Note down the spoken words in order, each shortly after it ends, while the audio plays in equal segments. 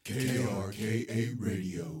KRKA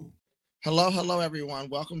Radio. Hello, everyone.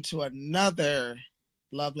 Welcome to another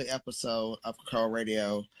lovely episode of Kakao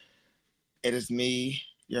Radio. It is me,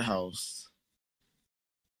 your host,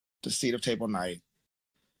 the seat of table night,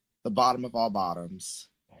 the bottom of all bottoms,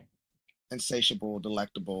 insatiable,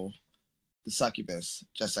 delectable, the succubus,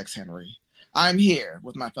 Just X Henry. I'm here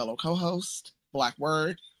with my fellow co-host, Black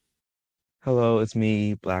Word. Hello, it's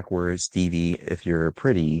me, Blackwood Stevie. If you're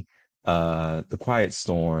pretty, the Quiet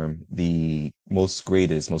Storm, the most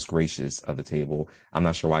greatest, most gracious of the table. I'm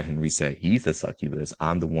not sure why Henry said he's the succubus.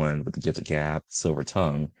 I'm the one with the gift of gab, silver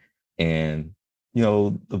tongue, and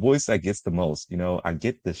the voice that gets the most. I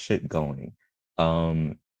get the shit going.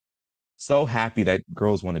 Um, so happy that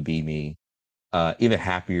girls want to be me. Even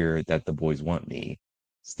happier that the boys want me.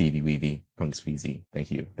 Stevie Weavy, Punk Squeezy. Thank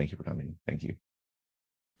you for coming. Thank you.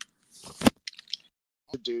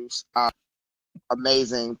 Introduce our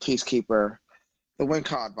amazing peacekeeper, the win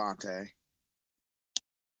card Vontae.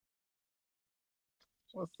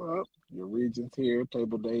 What's up? Your Regents here,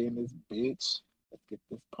 table day in this bitch. Let's get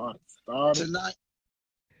this party started. Tonight,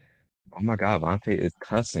 Oh my God, Vontae is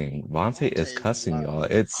cussing. Vontae is cussing, y'all.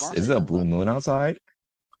 Is it a blue moon outside?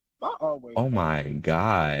 I always Oh cuss. my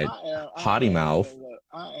God. Potty mouth.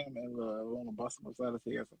 I am in love. I want to bust myself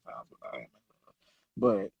here sometimes, but I am in love.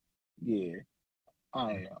 But yeah,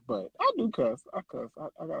 I am. But I do cuss. I cuss.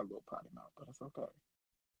 I got a little potty mouth, but it's okay.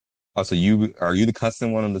 Oh, so are you the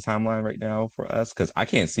cussing one on the timeline right now for us? Because I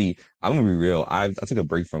can't see. I'm gonna be real. I took a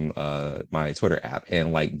break from my Twitter app,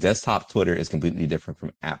 and like desktop Twitter is completely different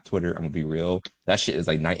from app Twitter. I'm gonna be real. That shit is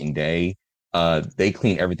like night and day. They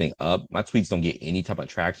clean everything up. My tweets don't get any type of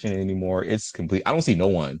traction anymore. It's complete. I don't see no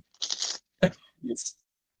one.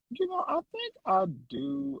 I think I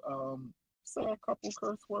do say a couple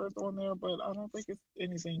curse words on there, but I don't think it's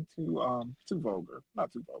anything too vulgar.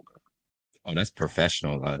 Not too vulgar. Oh, that's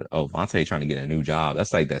professional. Vontae trying to get a new job.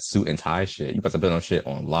 That's like that suit and tie shit. You about to put on shit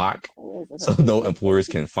on lock, so no employers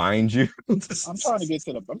can find you. I'm trying to get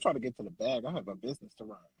to the bag. I have a business to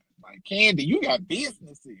run. Like Candy, you got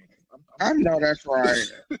business here. I know that's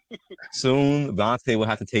right. Soon, Vontae will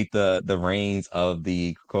have to take the reins of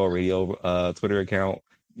the Core Radio Twitter account.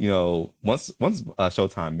 Once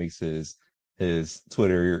Showtime makes his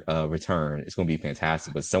Twitter return, it's going to be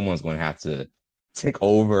fantastic. But someone's going to have to take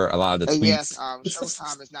over a lot of the tweets. Yes,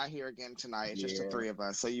 Showtime is not here again tonight. It's just the three of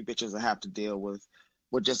us. So you bitches will have to deal with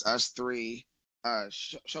just us three.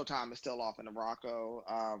 Showtime is still off in Morocco.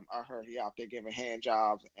 I heard he out there giving hand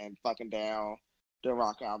jobs and fucking down the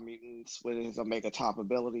Rockout mutants with his Omega top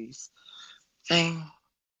abilities. Showtime.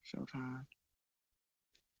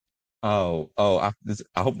 I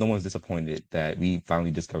hope no one's disappointed that we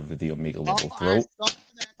finally discovered the Omega level throat.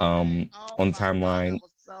 On the timeline. That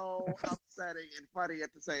was so upsetting and funny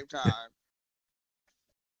at the same time.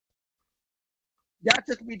 That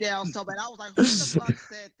took me down so bad. I was like, who the fuck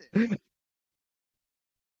said this?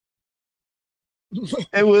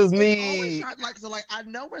 It was me. I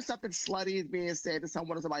know when something slutty is being said to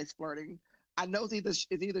someone or somebody's flirting. I know it's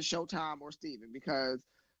either Showtime or Steven because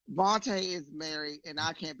Vontae is married and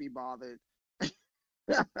I can't be bothered.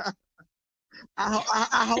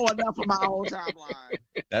 I hold enough for my own timeline.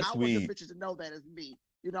 That's I want the bitches to know that it's me.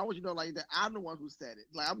 I want you to know like that I'm the one who said it.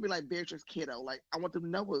 Like I'm gonna be like Beatrice Kiddo. Like I want them to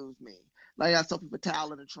know it was me. Like I got Sophie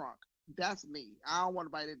Fatale in the trunk. That's me. I don't want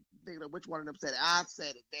anybody to think that which one of them said it. I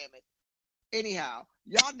said it. Damn it. Anyhow,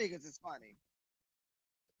 y'all niggas is funny.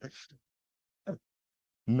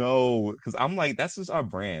 No, because I'm like, that's just our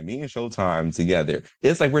brand. Me and Showtime together.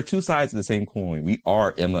 It's like we're two sides of the same coin. We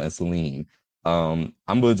are Emma and Celine. I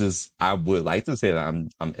would like to say that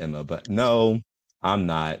I'm Emma, but no, I'm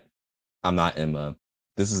not. I'm not Emma.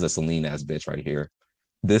 This is a Celine ass bitch right here.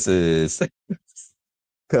 This is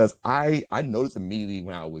because I noticed immediately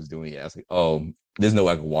when I was doing it. I was like, oh, there's no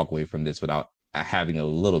way I can walk away from this without having a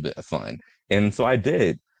little bit of fun. And so I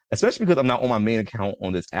did, especially because I'm not on my main account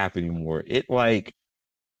on this app anymore. It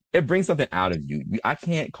brings something out of you. I have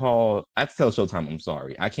to tell Showtime I'm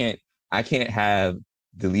sorry. I can't have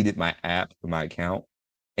deleted my app or my account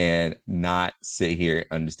and not sit here and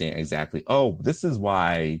understand exactly, oh, this is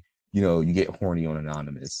why, you get horny on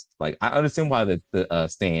Anonymous. Like I understand why the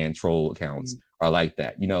Stan troll accounts are like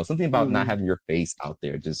that. Something about not having your face out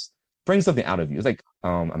there just brings something out of you. It's like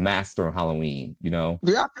a master on Halloween,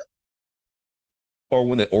 Yeah. Or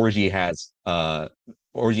when the orgy has a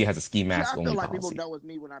ski mask I only feel like policy. people know it's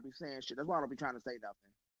me when I be saying shit. That's why I don't be trying to say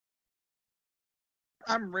nothing.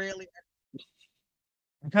 I'm really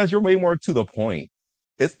because you're way more to the point.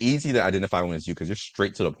 It's easy to identify when it's you because you're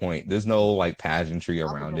straight to the point. There's no like pageantry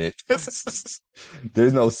around it.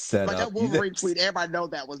 There's no setup. Like that Wolverine tweet, everybody know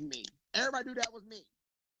that was me. Everybody knew that was me.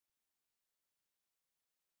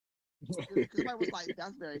 Because somebody was like,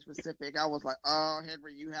 "That's very specific." I was like, "Oh,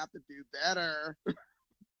 Henry, you have to do better."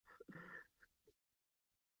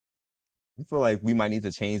 I feel like we might need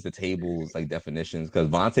to change the tables like definitions because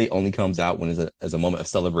Vontae only comes out when it's as a moment of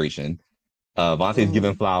celebration. Vontae's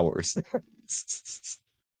giving flowers.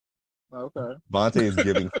 Okay. Vontae is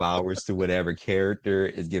giving flowers to whatever character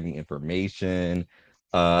is giving information.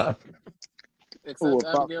 Uh, Except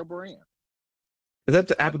Abigail Brand. is that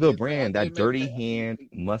the I Abigail did say I Brand, did that make dirty hand,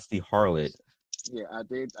 musty harlot? yeah, I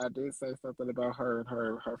did say something about her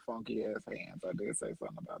funky ass hands. I did say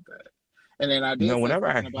something about that. And then I You did know, say whenever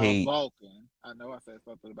I something about hate, Vulcan. I know I said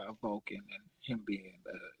something about Vulcan and him being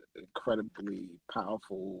an incredibly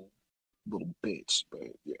powerful little bitch, but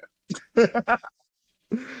yeah.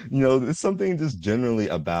 there's something just generally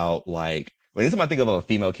about like anytime I think of a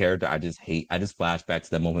female character, I just hate. I just flash back to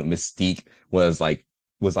that moment Mystique was like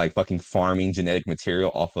fucking farming genetic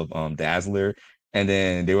material off of Dazzler, and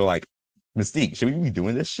then they were like, Mystique, should we be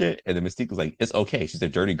doing this shit? And then Mystique was like, it's okay. She's a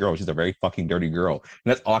dirty girl. She's a very fucking dirty girl.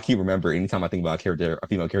 And that's all I keep remember anytime I think about a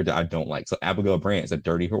female character I don't like. So Abigail Brand is a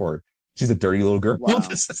dirty whore. She's a dirty little girl. Wow.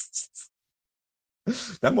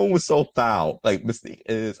 That moment was so foul. Like Mystique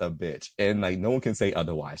is a bitch, and like no one can say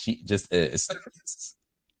otherwise. She just is.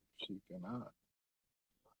 She cannot.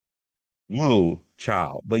 Whoa,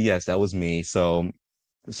 child. But yes, that was me. So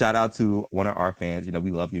shout out to one of our fans.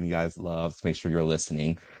 We love you. You guys love. So make sure you're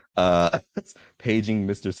listening. Uh, paging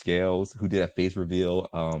Mr. Scales, who did a face reveal,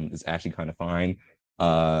 is actually kind of fine.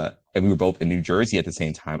 And we were both in New Jersey at the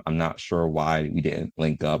same time. I'm not sure why we didn't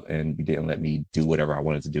link up and you didn't let me do whatever I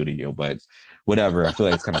wanted to do to you, but whatever. I feel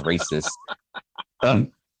like it's kind of racist.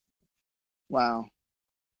 Wow.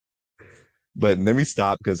 But let me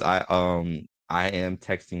stop because I am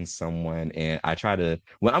texting someone and I try to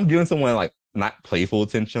when I'm giving someone like not playful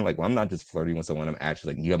attention, like when I'm not just flirting with someone, I'm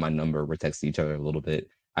actually like, you have my number, we're texting each other a little bit.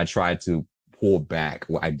 I try to pull back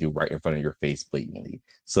what I do right in front of your face blatantly.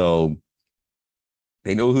 So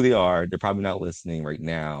they know who they are. They're probably not listening right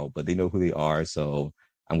now, but they know who they are. So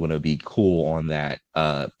I'm gonna be cool on that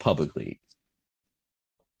publicly.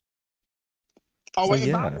 Oh So wait, and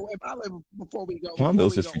yeah, by the way, before we go, Quan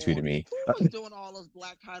Mills just on, retweeted me. who was doing all those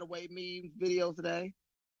Black Hideaway meme videos today?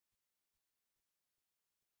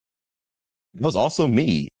 That was also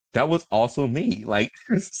me. That was also me. Like,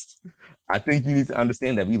 I think you need to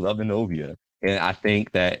understand that we love Zenobia. And I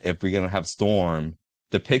think that if we're gonna have Storm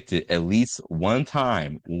depicted at least one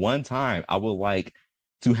time, I would like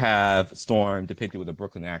to have Storm depicted with a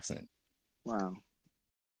Brooklyn accent. Wow.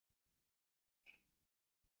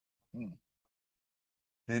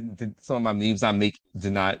 Did some of my memes I make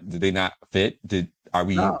did they not fit? Are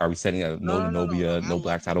we setting a no Zenobia, no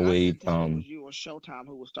Black Tidal Wave? It was you or Showtime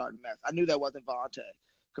who was starting mess. I knew that wasn't Vontae.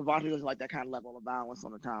 Because Vontae doesn't like that kind of level of violence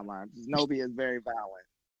on the timeline. Zenobia is very violent.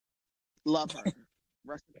 Love her.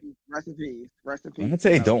 Rest in peace. Rest in peace. Rest in peace.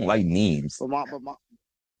 Vontae don't like memes. But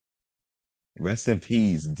Rest in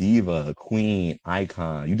peace, diva, queen,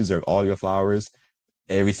 icon. You deserve all your flowers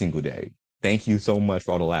every single day. Thank you so much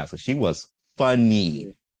for all the laughs. She was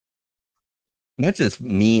funny. Not just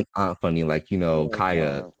mean funny, like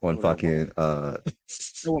Kaya on fucking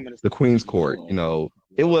the Queen's Court.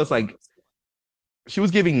 It was like she was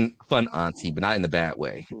giving fun auntie, but not in the bad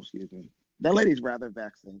way. Excuse me. That lady's rather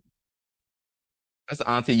vexing. That's the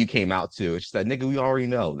auntie you came out to. She said, "Nigga, we already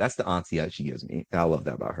know." That's the auntie that she gives me. And I love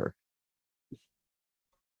that about her.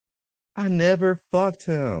 I never fucked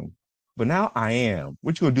him, but now I am.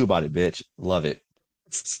 What you gonna do about it, bitch? Love it.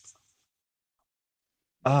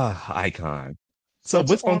 Icon. So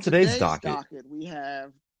what's on today's docket? We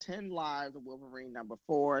have 10 lives of Wolverine number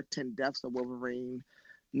 4, 10 deaths of Wolverine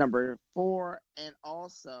number 4, and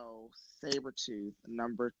also Sabretooth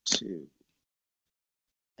number 2.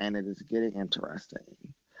 And it is getting interesting.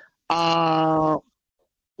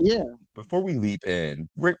 Yeah. Before we leap in,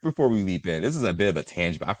 this is a bit of a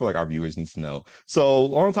tangent, but I feel like our viewers need to know. So a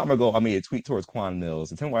long time ago, I made a tweet towards Quan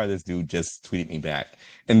Mills, and tell me why this dude just tweeted me back.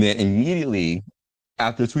 And then immediately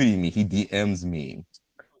after tweeting me, he DMs me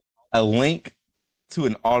a link to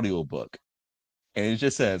an audiobook. And it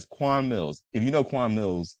just says, Quan Mills. If you know Quan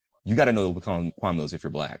Mills, you got to know Quan Mills if you're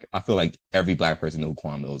Black. I feel like every Black person knows who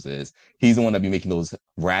Quan Mills is. He's the one that be making those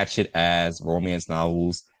ratchet ass romance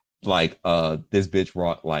novels. Like this bitch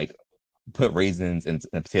wrote like put raisins in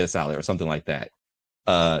a potato salad or something like that.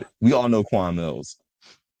 We all know Quan Mills.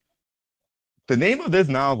 The name of this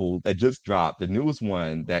novel that just dropped, the newest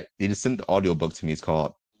one that they just sent the audiobook to me, is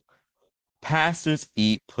called Pastors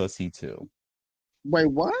Eat Pussy Too. Wait,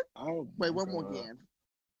 what? Oh, wait, one more again.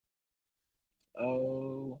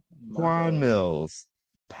 Oh, Quan Mills.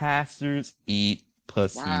 Pastors Eat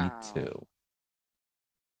Pussy Too.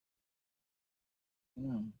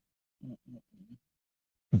 Mm. Mm, mm,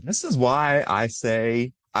 mm. This is why I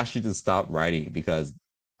say I should just stop writing because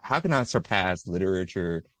how can I surpass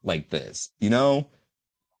literature like this? You know,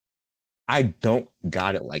 I don't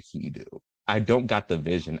got it like you do. I don't got the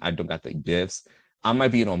vision. I don't got the gifts. I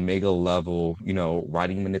might be an omega level,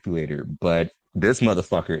 writing manipulator, but this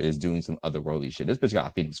motherfucker is doing some otherworldly shit. This bitch got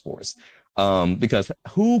a Phoenix Force. Because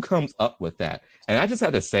who comes up with that? And I just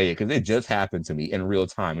had to say it because it just happened to me in real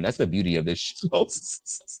time, and that's the beauty of this show.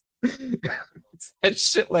 And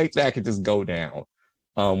shit like that can just go down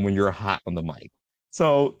when you're hot on the mic.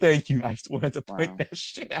 So thank you. I just wanted to point Wow. that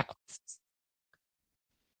shit out.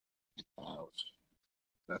 Ouch.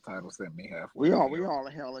 That title sent me halfway. We all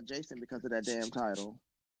hell adjacent because of that damn title.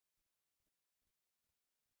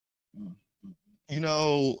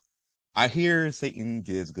 I hear Satan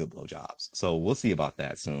gives good blowjobs, so we'll see about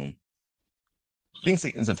that soon. I think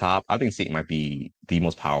Satan's a top. I think Satan might be the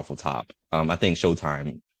most powerful top. I think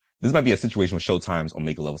Showtime. This might be a situation where Showtime's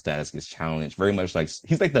Omega level status gets challenged. Very much like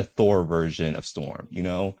he's like the Thor version of Storm.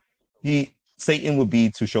 Satan would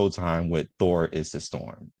be to Showtime what Thor is to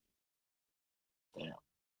Storm. Damn.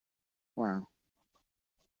 Wow.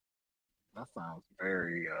 That sounds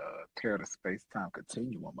very tear the space time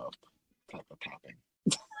continuum up type of topping.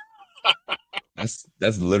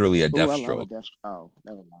 That's literally a Ooh, death I love a stroke. death. Oh,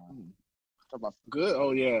 never mind. Talk about Good.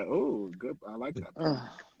 Oh yeah. Oh, good. I like that. That's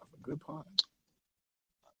a good pun.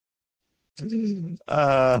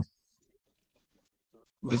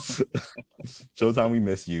 Showtime, we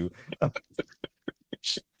miss you.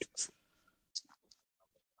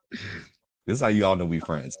 This is how you all know we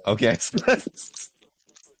friends. Okay, so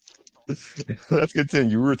let's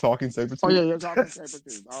continue. We were talking Sabretooth. Oh yeah, you're talking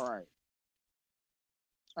Sabretooth. All right.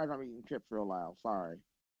 I don't eating chips real loud. Sorry.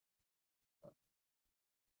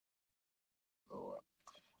 So,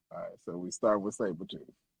 all right. So we start with Sabretooth.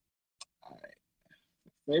 All right.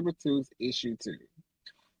 Sabretooth issue 2.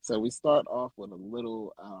 So we start off with a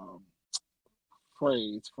little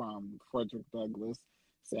phrase from Frederick Douglass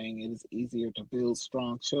saying it is easier to build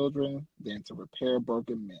strong children than to repair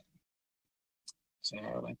broken men. So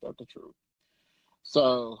ain't that the truth?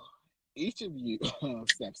 So each of you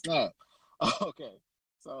snap. Okay.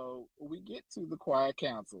 So we get to the Quiet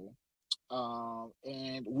Council,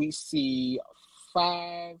 and we see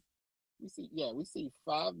five. We see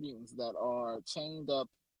 5 mutants that are chained up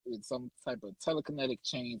with some type of telekinetic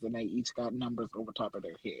chains, and they each got numbers over top of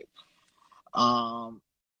their head.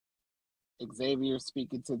 Xavier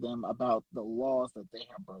speaking to them about the laws that they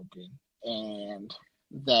have broken, and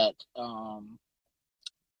that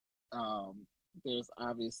there's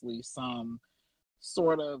obviously some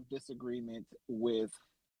sort of disagreement with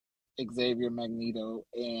Xavier, Magneto,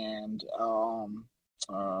 and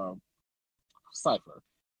Cypher.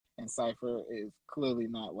 And Cypher is clearly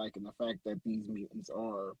not liking the fact that these mutants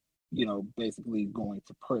are, basically going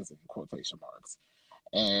to prison, quotation marks.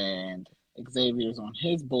 And Xavier's on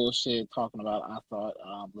his bullshit talking about, I thought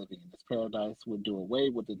living in this paradise would do away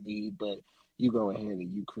with the need, but you go ahead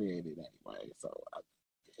and you create it anyway. So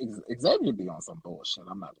Xavier be on some bullshit.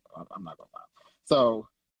 I'm not gonna lie. So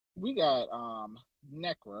we got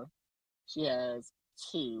Necra. She has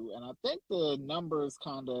 2, and I think the numbers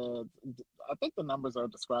are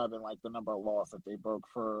describing like the number of laws that they broke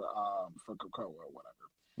for Krakoa or whatever.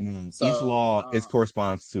 So, each law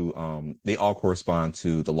corresponds to they all correspond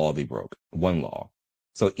to the law they broke. One law.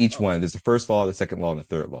 So each one, there's the first law, the second law, and the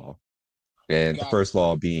third law. And the first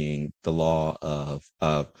law being the law of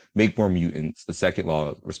make more mutants. The second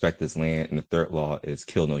law, respect this land, and the third law is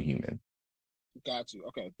kill no human. Got you.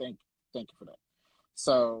 Okay, thank you for that.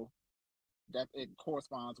 So that it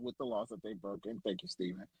corresponds with the laws that they broke. And thank you,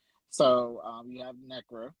 Stephen. So you have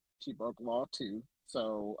Necra. She broke law 2.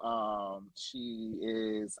 So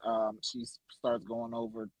she starts going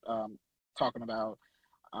over talking about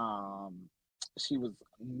she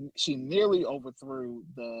nearly overthrew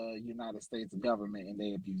the United States government, and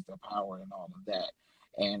they abused their power and all of that.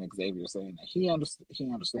 And Xavier saying that he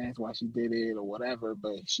understands why she did it or whatever,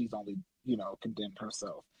 but she's only condemned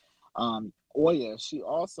herself. Oya, she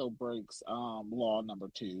also breaks law number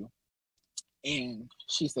 2, and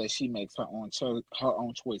she says she makes her own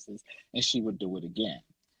choices, and she would do it again.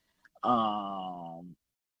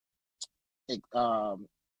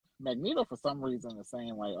 Magneto, for some reason, is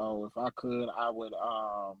saying like, "Oh, if I could, I would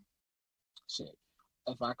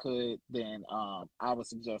If I could, then I would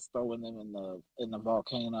suggest throwing them in the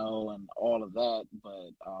volcano and all of that."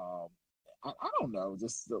 But I don't know,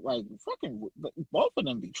 just like fucking both of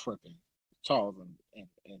them be tripping, Charles and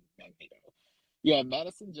Magneto. Yeah,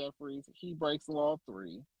 Madison Jeffries, he breaks law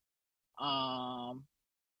 3.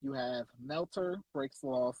 You have Melter breaks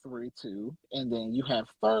law 3-2, and then you have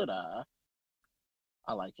Third Eye,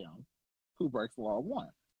 I like him, who breaks law 1.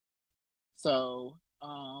 So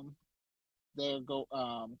there go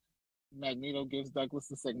Magneto gives Douglas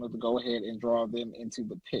the signal to go ahead and draw them into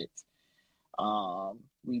the pit.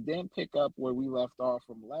 We then pick up where we left off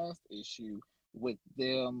from last issue with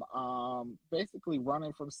them basically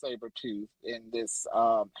running from Sabretooth in this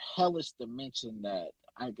hellish dimension that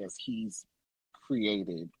I guess he's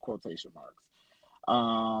created, quotation marks.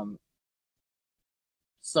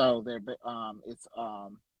 So they're it's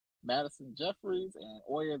Madison Jeffries and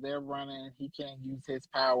Oya, they're running. He can't use his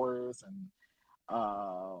powers, and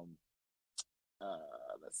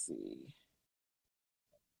let's see.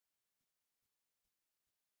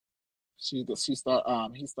 They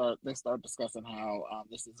start discussing how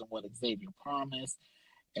this isn't what Xavier promised,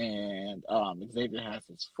 and Xavier has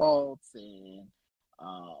his faults, and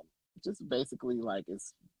just basically like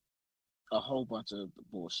it's a whole bunch of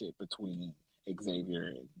bullshit between Xavier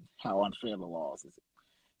and how unfair the laws is.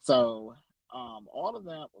 So all of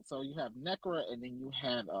them. So you have Necra, and then you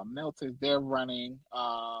have Melter. They're running.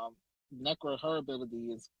 Necra, her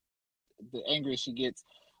ability is the angrier she gets,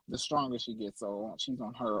 the stronger she gets. So she's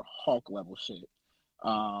on her Hulk level shit.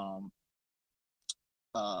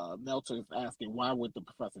 Melter's asking why would the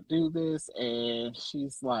professor do this, and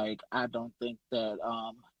she's like, I don't think that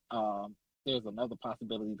there's another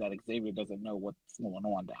possibility that Xavier doesn't know what's going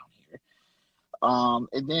on down here.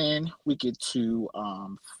 And then we get to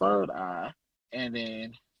Third Eye, and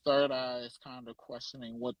then Third Eye is kind of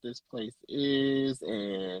questioning what this place is,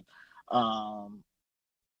 and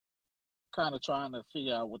kind of trying to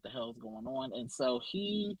figure out what the hell's going on. And so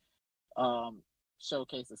he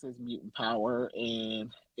showcases his mutant power,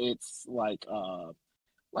 and it's like a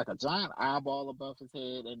giant eyeball above his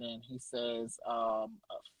head, and then he says,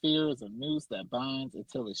 fear is a noose that binds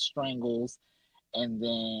until it strangles, and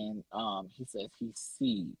then he says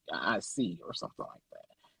I see, or something like that.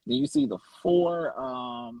 Then you see the four,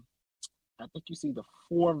 I think you see the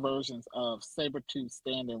four versions of Sabretooth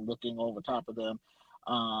standing looking over top of them,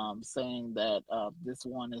 saying that this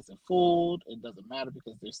one isn't fooled. It doesn't matter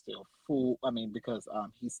because they're still food. I mean, because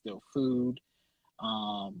he's still food.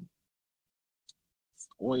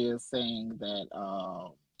 Oya is saying that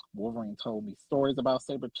Wolverine told me stories about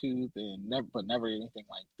Sabretooth and never anything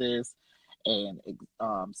like this. And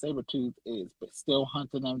Sabretooth is still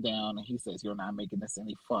hunting them down, and he says, you're not making this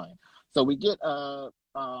any fun. So we get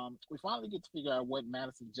we finally get to figure out what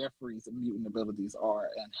Madison Jeffries' mutant abilities are,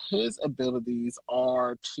 and his abilities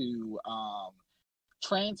are to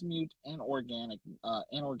transmute inorganic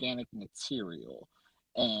material,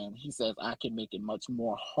 and he says, I can make it much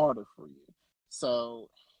more harder for you. So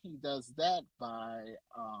he does that by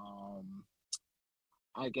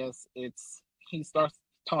I guess he starts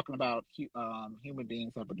talking about human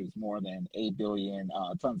beings have produced more than 8 billion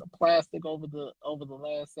tons of plastic over the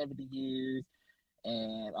last 70 years,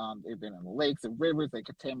 and they've been in lakes and rivers. They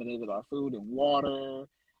contaminated our food and water,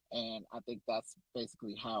 and I think that's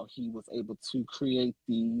basically how he was able to create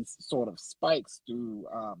these sort of spikes through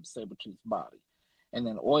Sabretooth's body. And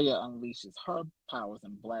then Oya unleashes her powers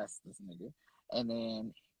and blasts this nigga, and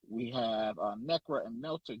then we have Necra and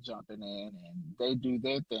Melter jumping in, and they do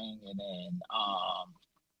their thing, and then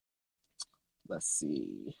let's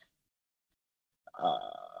see, where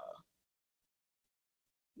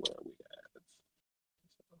are we at?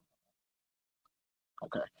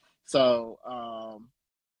 Okay, so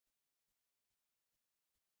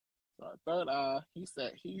Third Eye,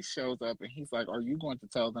 he shows up and he's like, "Are you going to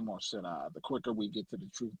tell them or should I? The quicker we get to the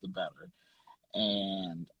truth, the better."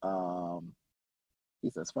 And he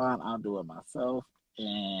says, "Fine, I'll do it myself."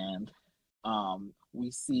 And we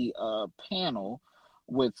see a panel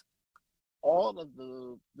with all of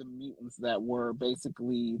the mutants that were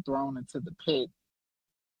basically thrown into the pit.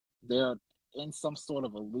 They're in some sort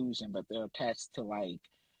of illusion, but they're attached to like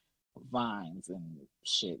vines and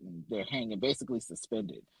shit, and they're hanging, basically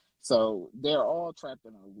suspended. So they're all trapped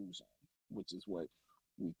in an illusion, which is what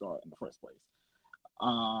we thought in the first place.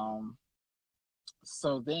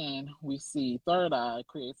 So then we see Third Eye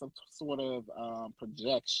create some sort of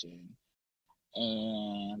projection,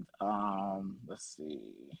 and let's see.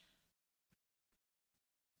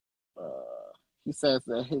 He says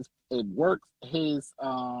that it works. His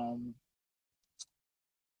I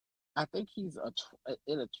think he's I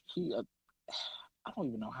don't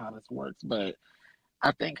even know how this works, but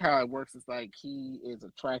I think how it works is like he is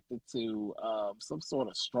attracted to some sort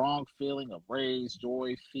of strong feeling of rage,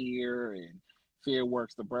 joy, fear, and fear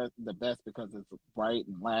works the best because it's bright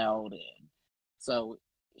and loud, and so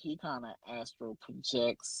he kind of astral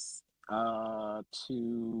projects to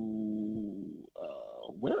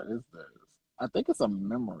where is this? I think it's a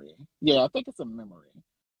memory. Yeah, I think it's a memory.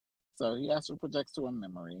 So he actually projects to a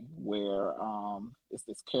memory where it's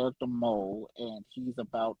this character Mole, and he's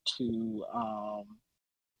about to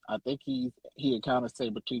I think he encounters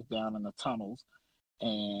Sabretooth down in the tunnels,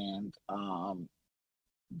 and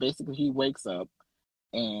basically he wakes up,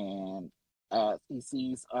 and he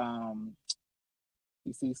sees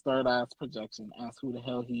Third Eye's projection, asks who the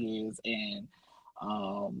hell he is, and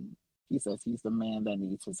he says he's the man that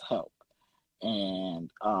needs his help.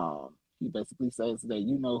 And he basically says that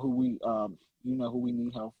you know who we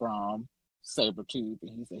need help from, Sabretooth,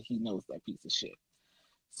 and he said he knows that piece of shit.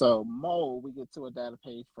 So Mole, we get to a data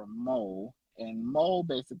page from Mole, and Mole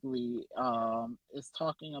basically is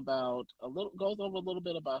talking about goes over a little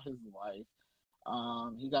bit about his life.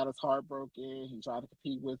 He got his heart broken. He tried to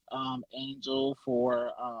compete with Angel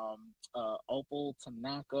for Opal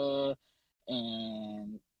Tanaka,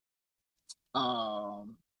 and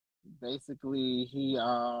basically he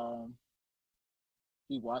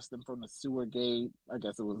watched them from the sewer gate. I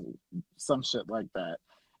guess it was some shit like that.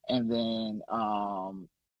 And then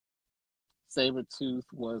Sabretooth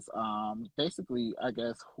was basically, I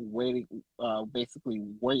guess, waiting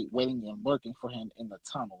and lurking for him in the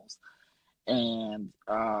tunnels. And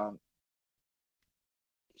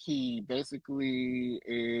he basically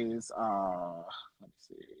is let me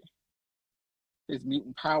see. His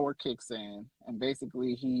mutant power kicks in, and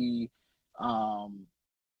basically he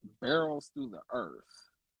barrels through the earth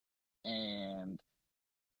and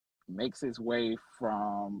makes his way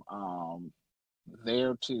from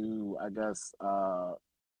there to, I guess, the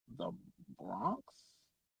Bronx,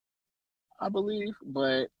 I believe.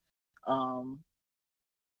 But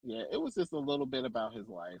yeah, it was just a little bit about his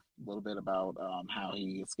life, a little bit about how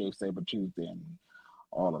he escaped Sabretooth and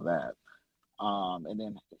all of that. And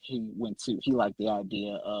then he liked the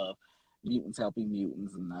idea of mutants helping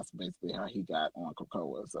mutants, and that's basically how he got on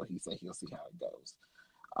Krakoa. So he said he'll see how it goes.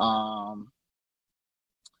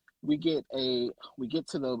 We get to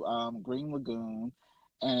the Green Lagoon,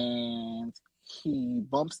 and he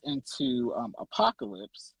bumps into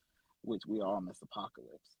Apocalypse, which we all miss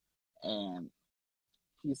Apocalypse, and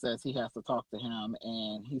he says he has to talk to him,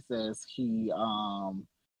 and he says he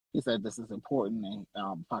said this is important, and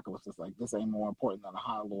Apocalypse is like, this ain't more important than the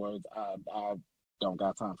High Lords. I don't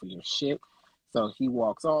got time for your shit. So he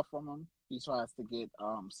walks off from him. He tries to get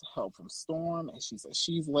help from Storm, and she says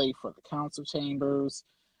she's late for the council chambers.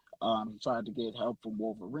 He tried to get help from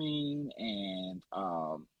Wolverine, and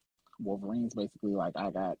Wolverine's basically like, he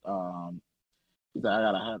said, I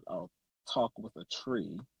gotta have a talk with a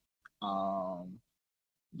tree.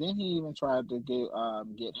 Then he even tried to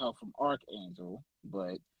get help from Archangel,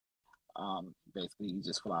 but basically he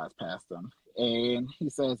just flies past them. And he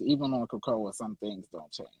says even on Krakoa, some things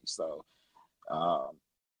don't change. So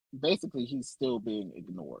basically he's still being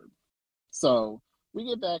ignored. So we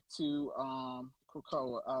get back to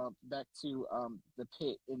Krakoa, back to the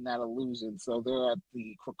pit in that illusion. So they're at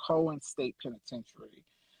the Krakoan State Penitentiary,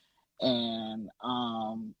 and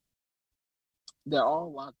they're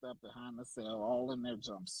all locked up behind the cell, all in their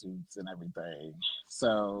jumpsuits and everything.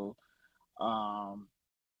 So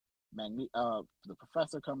the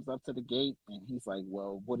professor comes up to the gate, and he's like,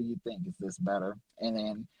 well, what do you think? Is this better? And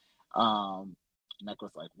then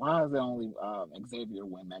Necro's like, why is it only Xavier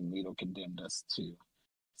when Magneto condemned us too?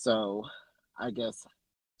 So I guess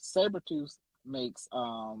Sabretooth makes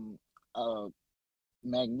a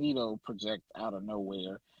Magneto project out of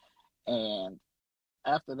nowhere, and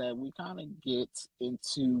after that we kind of get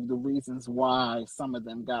into the reasons why some of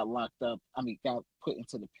them got locked up. Got put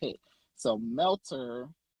into the pit. So Melter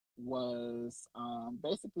was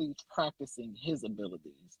basically practicing his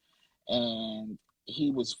abilities, and he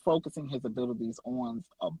was focusing his abilities on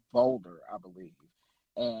a boulder, I believe,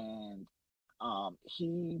 and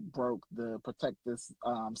he broke the protect this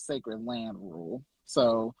sacred land rule.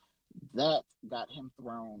 So that got him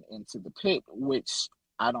thrown into the pit, which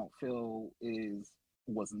I don't feel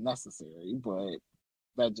was necessary, but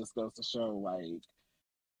that just goes to show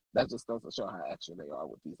how extra they are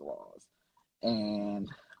with these laws. And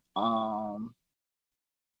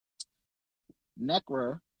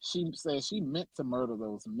Necra, she says she meant to murder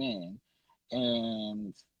those men,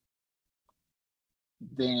 and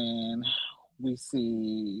then we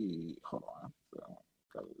see, hold on,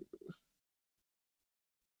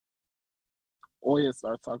 Oya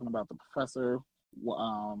starts talking about the professor,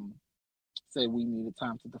 said we needed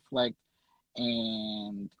time to deflect,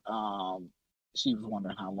 and she was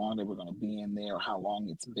wondering how long they were going to be in there, or how long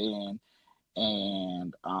it's been,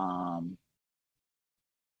 and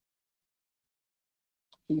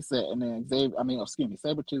he said, and then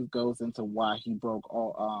Sabretooth goes into why he broke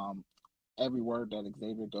all every word that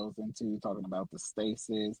Xavier goes into, talking about the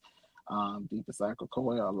stasis, deepest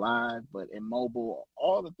Krakoa alive but immobile,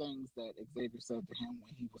 all the things that Xavier said to him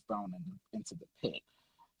when he was thrown into the pit.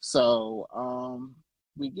 So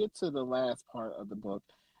we get to the last part of the book,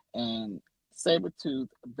 and Sabretooth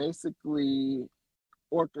basically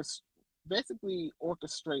orchestrates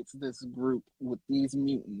this group with these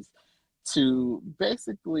mutants to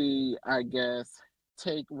basically, I guess,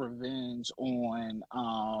 take revenge on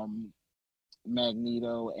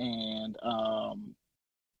Magneto and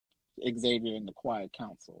Xavier and the Quiet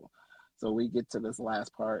Council. So we get to this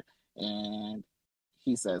last part, and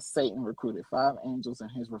he says Satan recruited 5 angels in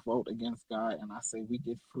his revolt against God, and I say we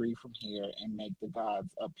get free from here and make the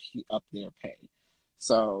gods up their pay.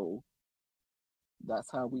 So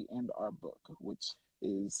that's how we end our book, which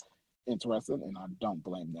is interesting, and I don't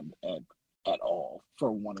blame them at all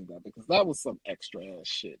for wanting that, because that was some extra ass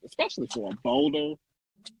shit, especially for a boulder.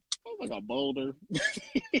 It was like a boulder.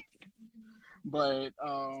 But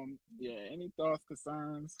yeah, any thoughts,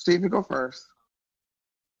 concerns? Steve, you go first.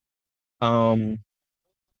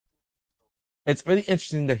 It's really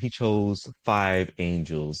interesting that he chose 5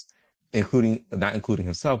 angels, not including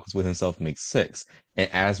himself, because with himself makes 6. And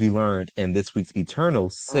as we learned in this week's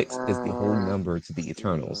Eternals, 6 is the holy number to the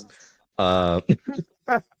Eternals.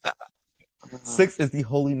 6 is the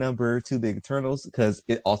holy number to the Eternals because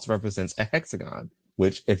it also represents a hexagon,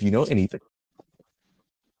 which, if you know anything.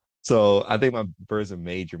 So I think my first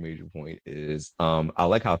major point is I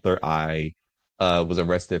like how Third Eye was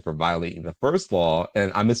arrested for violating the first law,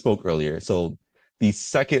 and I misspoke earlier. So the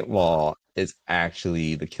second law is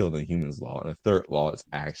actually the kill the humans law, and the third law is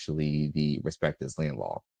actually the respect this land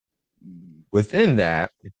law. Within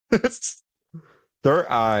that, Third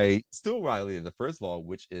Eye still violated the first law,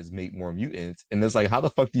 which is make more mutants. And it's like, how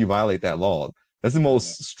the fuck do you violate that law? That's the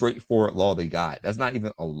most straightforward law they got. That's not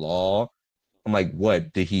even a law. I'm like,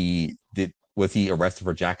 what was he arrested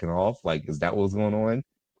for jacking off? Like, is that what was going on?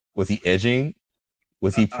 Was he edging?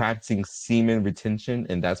 Was he practicing semen retention?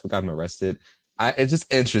 And that's what got him arrested. It's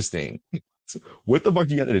just interesting. What the fuck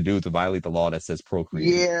do you have to do to violate the law that says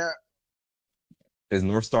procreate? Yeah. Is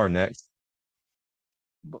North Star next?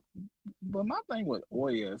 But my thing with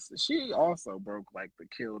Oya, she also broke like the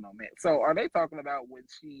kill no man. So are they talking about when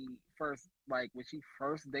she first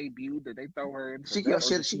debuted? Did they throw her in? She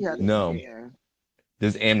had no. Yeah.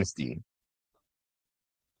 There's amnesty.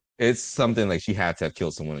 It's something like she had to have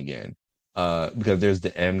killed someone again. Because there's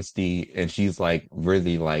the amnesty, and she's like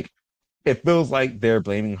really like, it feels like they're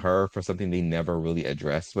blaming her for something they never really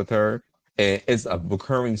addressed with her. And it's a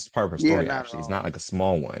recurring part of her story, actually. It's not like a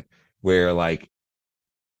small one where like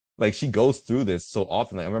she goes through this so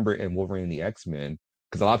often. Like I remember in Wolverine and the X-Men,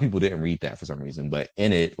 because a lot of people didn't read that for some reason, but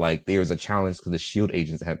in it, like there's a challenge because the SHIELD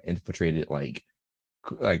agents have infiltrated like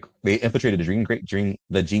they infiltrated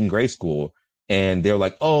the Jean Grey school, and they're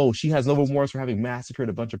like, oh, she has no remorse for having massacred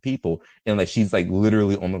a bunch of people, and like she's like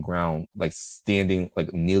literally on the ground, like standing,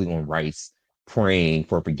 like kneeling on rice, praying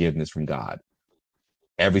for forgiveness from God.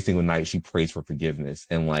 Every single night she prays for forgiveness,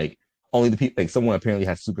 and like only the people, like someone apparently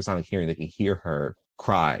has supersonic hearing that can hear her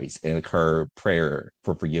cries and like her prayer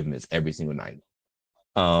for forgiveness every single night.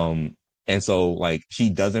 And so like she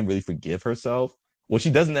doesn't really forgive herself. Well, she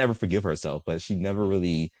doesn't ever forgive herself, but she never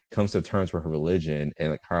really comes to terms with her religion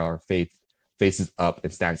and like how her faith faces up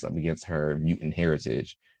and stacks up against her mutant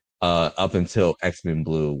heritage. Up until X-Men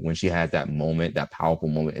Blue, when she had that moment, that powerful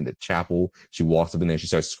moment in the chapel, she walks up in there, she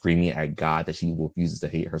starts screaming at God that she refuses to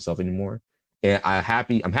hate herself anymore. And I'm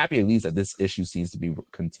happy at least that this issue seems to be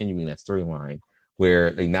continuing that storyline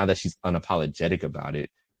where like, now that she's unapologetic about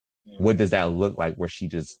it, what does that look like where she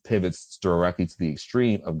just pivots directly to the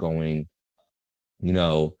extreme of going, you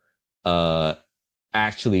know,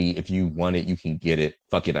 actually, if you want it, you can get it.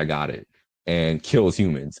 Fuck it, I got it. And kills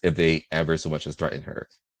humans if they ever so much as threaten her.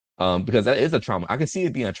 Because that is a trauma. I can see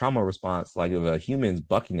it being a trauma response. Like if a human's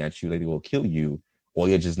bucking at you, like they will kill you, or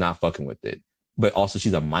you're just not fucking with it. But also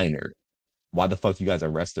she's a minor. Why the fuck you guys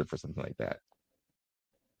arrest her for something like that?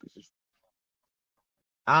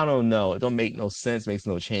 I don't know. It don't make no sense, makes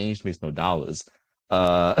no change, makes no dollars.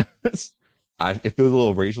 It feels a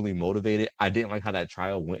little racially motivated. I didn't like how that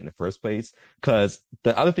trial went in the first place. Because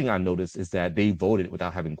the other thing I noticed is that they voted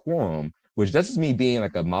without having quorum, which that's just me being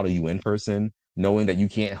like a Model UN person, knowing that you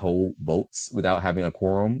can't hold votes without having a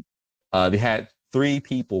quorum. They had 3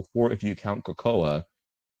 people, 4 if you count Krakoa,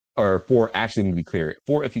 or 4 actually, to be clear,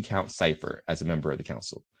 4 if you count Cypher as a member of the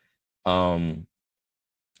council. And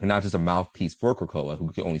not just a mouthpiece for Krakoa,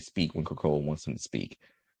 who can only speak when Krakoa wants him to speak.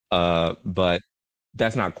 But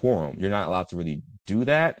that's not quorum. You're not allowed to really do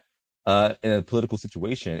that in a political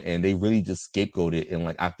situation, and they really just scapegoat it. And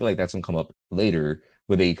like, I feel like that's gonna come up later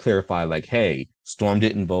where they clarify, like, hey, Storm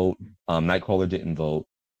didn't vote, Nightcrawler didn't vote,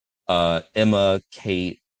 Emma,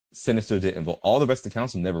 Kate, Sinister didn't vote. All the rest of the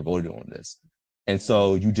council never voted on this. And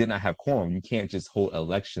so you did not have quorum. You can't just hold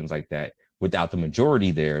elections like that without the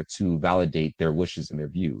majority there to validate their wishes and their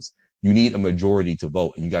views. You need a majority to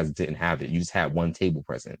vote, and you guys didn't have it. You just had one table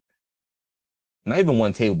present. Not even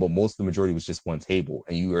one table, but most of the majority was just one table.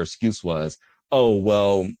 And your excuse was, oh,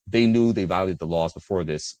 well, they knew they violated the laws before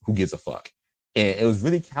this. Who gives a fuck? And it was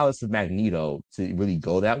really callous of Magneto to really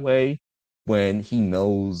go that way when he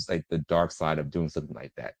knows like the dark side of doing something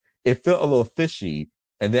like that. It felt a little fishy.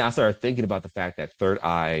 And then I started thinking about the fact that Third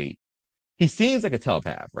Eye, he seems like a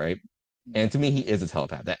telepath, right? And to me, he is a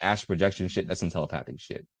telepath. That astral projection shit, that's some telepathic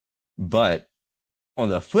shit. But on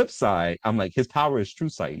the flip side, I'm like, his power is true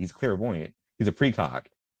sight. He's clairvoyant. He's a precog.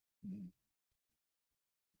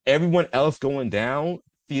 Everyone else going down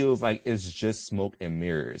feels like it's just smoke and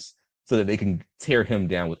mirrors so that they can tear him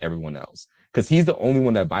down with everyone else. Because he's the only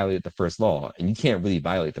one that violated the first law, and you can't really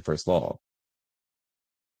violate the first law.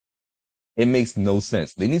 It makes no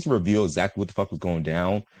sense. They need to reveal exactly what the fuck was going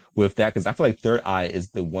down with that, because I feel like Third Eye is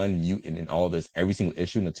the one mutant in all this, every single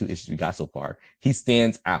issue, and the 2 issues we got so far. He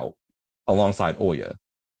stands out alongside Oya.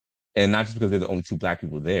 And not just because they're the only 2 Black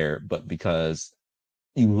people there, but because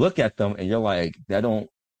you look at them and you're like, that don't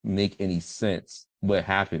make any sense what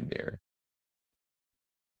happened there.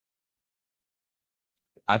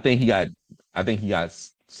 I think he got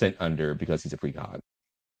sent under because he's a precog.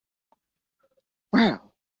 Wow.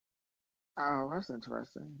 Oh, that's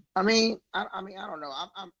interesting. I mean, I don't know.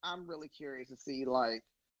 I'm really curious to see like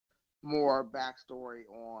more backstory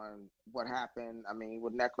on what happened. I mean,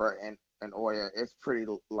 with Necra and Oya, it's pretty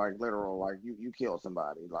like literal. Like you killed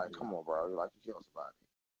somebody. Like, come on, bro. Like you killed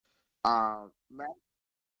somebody.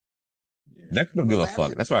 Necra don't give a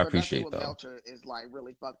fuck. That's what I But appreciate with though. Melcher is like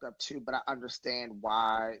really fucked up too. But I understand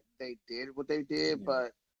why they did what they did.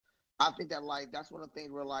 But I think that like that's one of the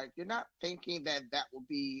things where like you're not thinking that would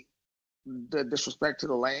be the disrespect to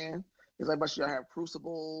the land. It's like, but y'all have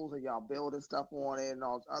crucibles and y'all building stuff on it and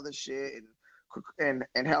all this other shit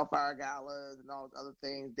and hellfire galas and all these other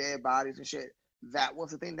things, dead bodies and shit. That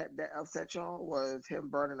was the thing that upset y'all, was him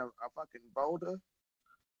burning a fucking boulder.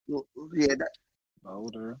 Yeah, that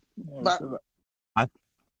Boulder. but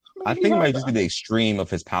I think it might just be the extreme of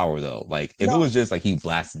his power though. Like if it was just like he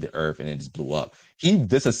blasted the earth and it just blew up, he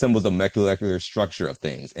disassembles the molecular structure of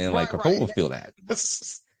things, and like Krakoa will feel that.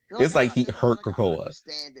 It's like he hurt Krakoa. I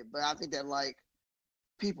understand it, but I think that like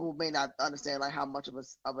people may not understand like how much of a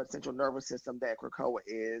central nervous system that Krakoa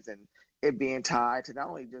is, and it being tied to not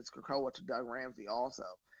only just Krakoa to Doug Ramsey also.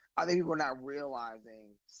 I think people are not realizing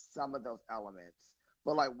some of those elements.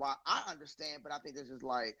 But like, why I understand, but I think this is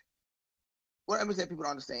like, what let me say, people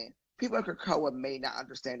don't understand. People in Krakoa may not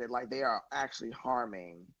understand that like they are actually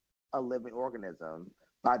harming a living organism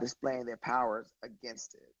by displaying their powers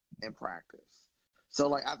against it in practice. So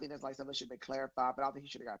like I think that's like something that should be clarified, but I don't think he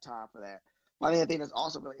should have got time for that. But I think that's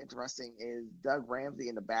also really interesting is Doug Ramsey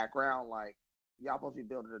in the background, like y'all supposed to be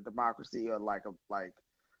building a democracy or like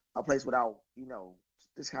a place without,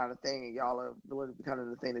 this kind of thing, and y'all are doing kind of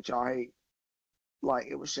the thing that y'all hate. Like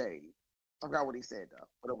it was shade. I forgot what he said though,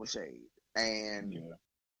 but it was shade. And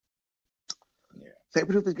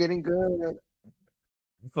Sabretooth is getting good.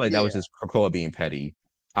 I feel like that was just Krakoa being petty.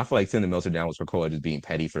 I feel like sending Meltzer down was Krakoa just being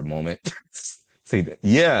petty for the moment. Say that,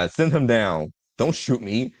 yeah, send him down. Don't shoot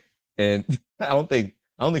me. And I don't think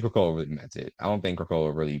Krakoa really meant it. I don't think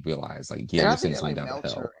Krakoa really realized like, yeah, we're sending something down to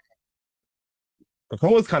hell.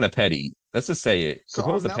 Krakoa's kind of petty. Let's just say it. So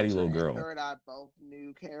Krakoa's a petty little girl. And Third Eye both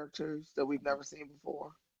new characters that we've never seen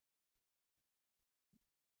before.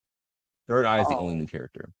 Third Eye is the only new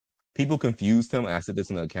character. People confused him. I said this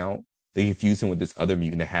in the account. They confused him with this other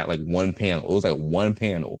mutant that had like one panel. It was like one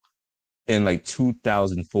panel in like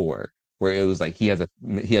 2004, where it was like he has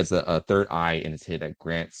a third eye in his head that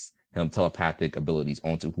grants him telepathic abilities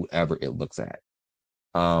onto whoever it looks at.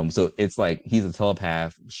 So it's like he's a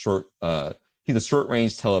telepath, he's a short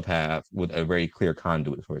range telepath with a very clear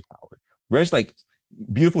conduit for his power. Whereas like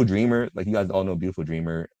Beautiful Dreamer, like you guys all know Beautiful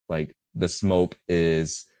Dreamer, like the smoke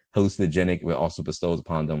is hallucinogenic, but also bestows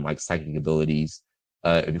upon them like psychic abilities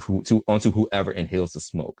onto whoever inhales the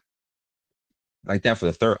smoke. Like that for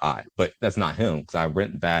the third eye, but that's not him, because I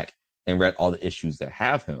went back and read all the issues that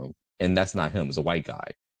have him, and that's not him. It's a white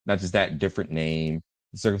guy. Not just that, different name,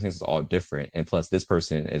 the circumstances are all different, and plus this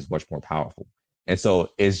person is much more powerful. And so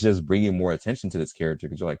it's just bringing more attention to this character,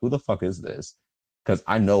 because you're like, who the fuck is this? Because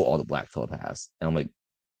I know all the black telepaths, and I'm like,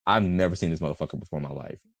 I've never seen this motherfucker before in my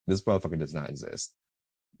life. This motherfucker does not exist.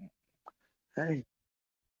 Hey.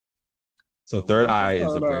 So Third Eye is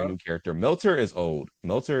a Third brand Eye. new character. Melter is old.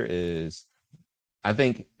 Melter is, I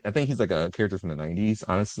think he's like a character from the 90s,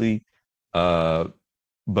 honestly.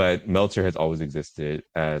 But Melter has always existed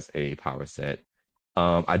as a power set.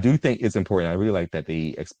 I do think it's important. I really like that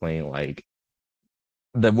they explain like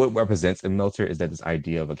that what represents in Melter is that this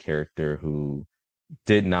idea of a character who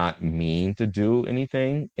did not mean to do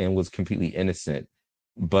anything and was completely innocent,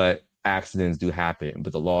 but accidents do happen,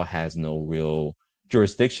 but the law has no real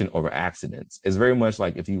jurisdiction over accidents. It's very much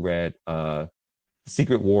like if you read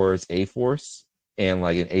Secret Wars A Force, and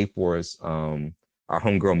like in A Force, our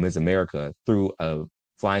homegirl Ms. America threw a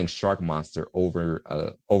flying shark monster over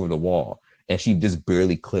the wall, and she just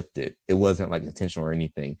barely clipped it. It wasn't like intentional or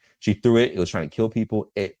anything. She threw it. It was trying to kill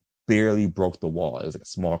people. It barely broke the wall. It was like a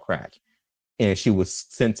small crack, and she was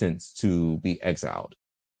sentenced to be exiled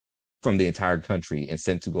from the entire country and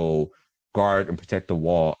sent to go guard and protect the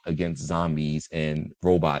wall against zombies and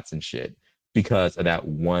robots and shit because of that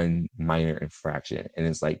one minor infraction. And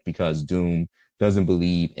it's like because Doom doesn't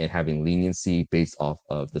believe in having leniency based off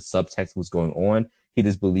of the subtext what's going on. He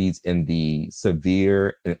just believes in the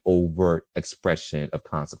severe and overt expression of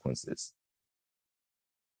consequences.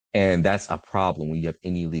 And that's a problem when you have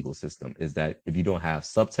any legal system, is that if you don't have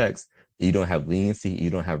subtext, you don't have leniency, you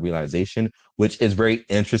don't have realization, which is very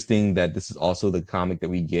interesting that this is also the comic that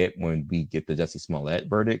we get when we get the Jussie Smollett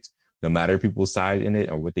verdict, no matter people's side in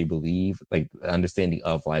it or what they believe, like the understanding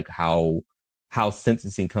of like how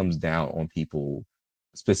sentencing comes down on people,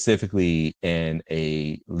 specifically in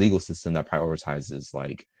a legal system that prioritizes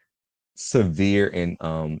like severe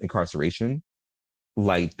incarceration.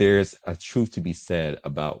 Like there's a truth to be said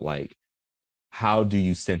about like how do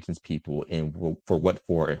you sentence people and for what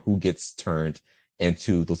for and who gets turned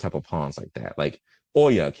into those type of pawns like that. Like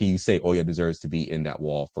Oya, can you say Oya deserves to be in that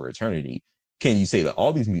wall for eternity? Can you say that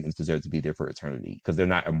all these mutants deserve to be there for eternity because they're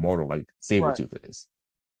not immortal like Sabretooth is?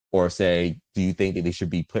 Or say, do you think that they should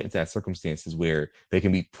be put into that circumstances where they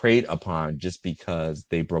can be preyed upon just because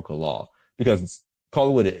they broke a law? Because call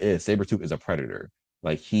it what it is, Sabretooth is a predator.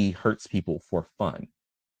 Like he hurts people for fun.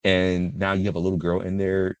 And now you have a little girl in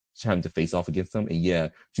there trying to face off against him. And yeah,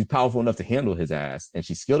 she's powerful enough to handle his ass and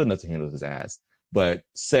she's skilled enough to handle his ass. But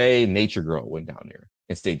say Nature Girl went down there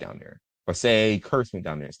and stayed down there. Or say Curse went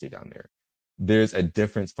down there and stayed down there. There's a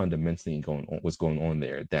difference fundamentally going on, what's going on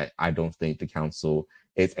there that I don't think the council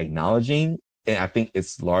is acknowledging. And I think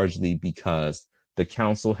it's largely because the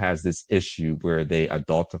council has this issue where they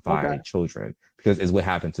adultify children because it's what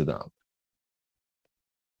happened to them.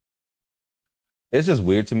 It's just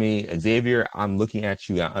weird to me. Xavier, I'm looking at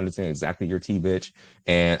you. I understand exactly your T-bitch,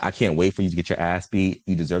 and I can't wait for you to get your ass beat.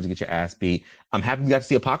 You deserve to get your ass beat. I'm happy we got to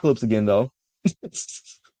see Apocalypse again, though. I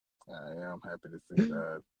am happy to see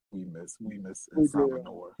that. We miss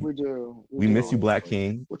Salvador. We do. We miss you, Black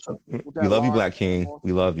King. We love you, Black King.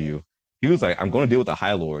 We love you. He was like, I'm going to deal with the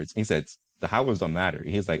High Lords. He said, the High Lords don't matter.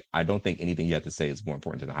 He's like, I don't think anything you have to say is more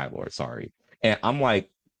important than the High Lords. Sorry. And I'm like,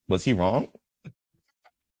 was he wrong?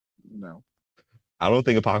 No. I don't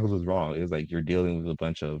think Apocalypse was wrong. It was like you're dealing with a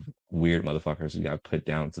bunch of weird motherfuckers who got put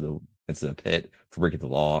down into the pit for breaking the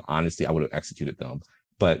law. Honestly, I would have executed them,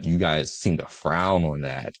 but you guys seem to frown on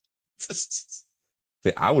that.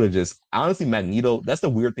 I would have just honestly Magneto. That's the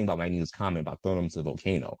weird thing about Magneto's comment about throwing him to the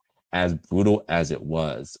volcano. As brutal as it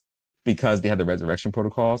was, because they had the resurrection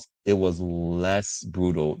protocols, it was less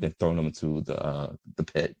brutal than throwing them into the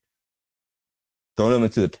pit. Throwing them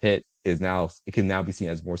into the pit can now be seen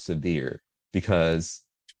as more severe. Because,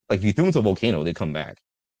 like, if you threw them into a volcano, they come back.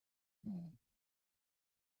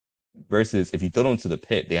 Versus if you throw them into the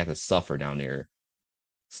pit, they have to suffer down there,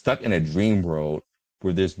 stuck in a dream world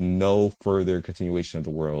where there's no further continuation of the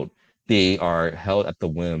world. They are held at the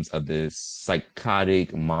whims of this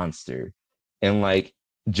psychotic monster. And, like,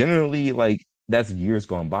 generally, like, that's years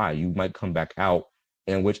gone by. You might come back out,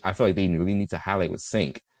 in which I feel like they really need to highlight with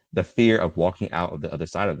Synch the fear of walking out of the other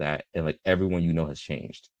side of that, and, like, everyone you know has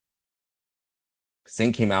changed.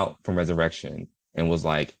 Synch came out from Resurrection and was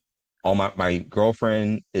like, "Oh, my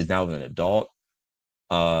girlfriend is now an adult.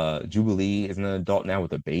 Jubilee is an adult now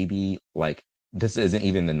with a baby. Like this isn't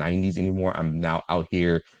even the 90s anymore. I'm now out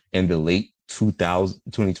here in the late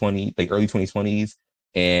 2020, like early 2020s,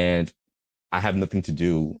 and I have nothing to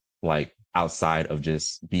do like outside of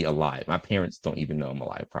just be alive. My parents don't even know I'm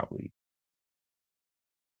alive, probably.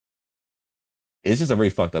 It's just a very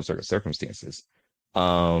fucked up circumstances.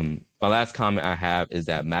 My last comment I have is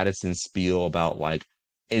that Madison's spiel about like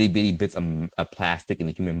itty bitty bits of plastic in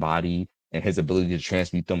the human body and his ability to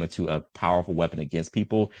transmute them into a powerful weapon against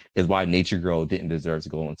people is why Nature Girl didn't deserve to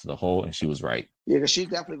go into the hole, and she was right. Yeah, because she's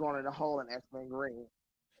definitely going in the hole in X-Men Green.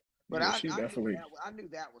 But Yeah, I she knew definitely. I knew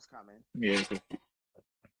that was coming. Yeah,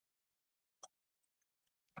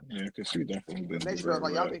 because she definitely didn't Nature Girl's deserve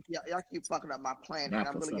like, that. y'all keep fucking up my planet, Not and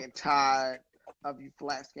I'm for really some- getting tired of you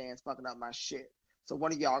flat scans fucking up my shit. So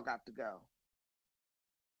one of y'all got to go.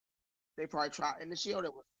 They probably tried, and then she on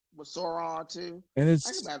it with Sauron too. And I it's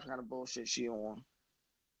can imagine what kind of bullshit she on.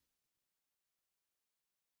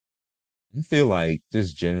 I feel like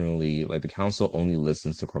just generally, like the council only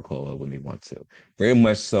listens to Krakoa when they want to. Very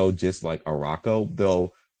much so, just like Arako,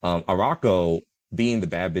 though. Arako, being the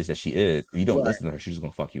bad bitch that she is, if you don't Right. listen to her, she's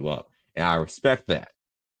gonna fuck you up, and I respect that.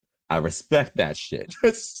 I respect that shit.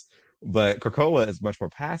 But Krakoa is much more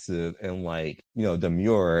passive and like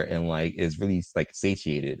demure and like is really like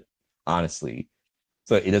satiated, honestly.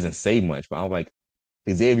 So it doesn't say much. But I'm like,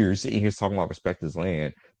 Xavier, you're sitting here talking about respect his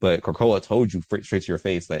land, but Krakoa told you straight to your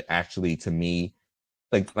face that actually, to me,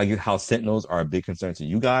 like how Sentinels are a big concern to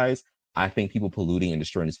you guys. I think people polluting and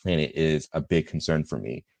destroying this planet is a big concern for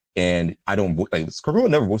me. And I don't like Krakoa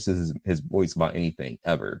never voices his voice about anything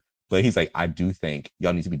ever. But he's like, I do think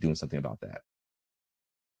y'all need to be doing something about that.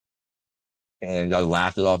 And y'all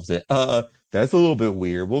laughed it off and said, that's a little bit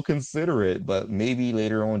weird. We'll consider it, but maybe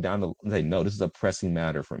later on down the like, no, this is a pressing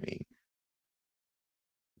matter for me.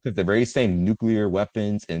 Because the very same nuclear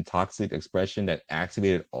weapons and toxic expression that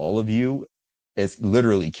activated all of you is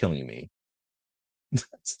literally killing me.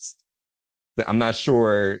 I'm not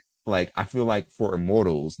sure. Like, I feel like for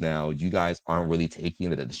Immortals now, you guys aren't really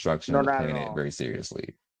taking the destruction of the not at planet all. very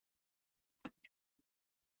seriously.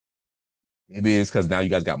 Maybe it's because now you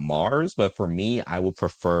guys got Mars, but for me, I would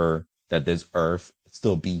prefer that this Earth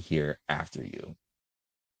still be here after you.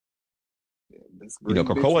 This green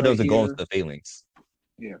Krakoa right doesn't go here. into the phalanx.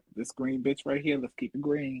 Yeah, this green bitch right here. Let's keep it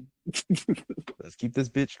green. Let's keep this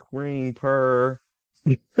bitch green, per.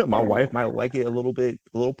 My wife might like it a little bit,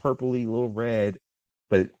 a little purpley, a little red,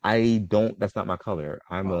 but I don't. That's not my color.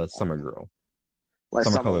 I'm a summer girl. Like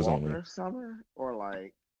Summer Summer colors Walker only. summer, or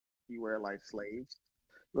like you wear like slaves.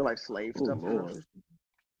 You wear like slave Oh, stuff. Lord.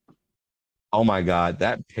 Oh my God,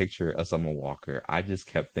 that picture of Summer Walker, I just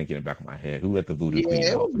kept thinking in the back of my head, who let the Voodoo Queen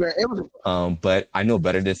Yeah, out? it was. But I know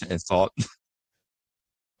better than to insult.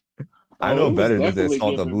 I Oh, know it was better than to definitely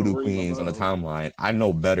insult the giving Voodoo Reba Queens on the love. timeline. I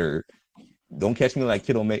know better. Don't catch me like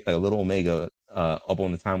Kid Omega, like Little Omega, up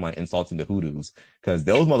on the timeline insulting the Hoodoos, because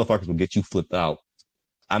those motherfuckers will get you flipped out.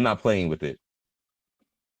 I'm not playing with it.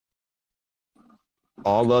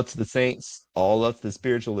 All love to the saints, all love to the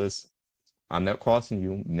spiritualists. I'm not crossing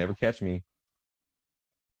you. Never catch me.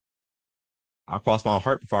 I'll cross my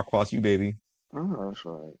heart before I cross you, baby. Oh, that's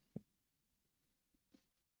right.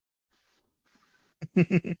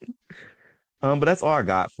 But that's all I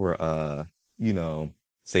got for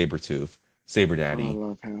Sabretooth, Saber I Daddy.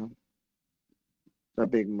 love him. That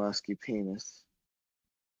big musky penis.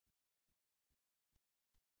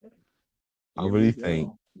 I really think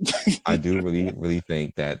I do really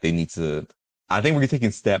think that they need to. I think we're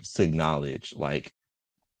taking steps to acknowledge like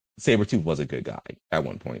Sabretooth was a good guy at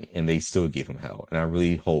one point, and they still gave him hell. And I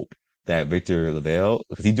really hope that Victor LaValle,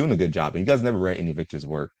 because he's doing a good job, and you guys never read any of Victor's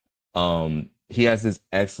work. He has this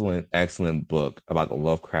excellent book about the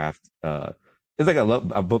Lovecraft. It's like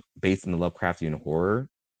a book based in the Lovecraftian horror,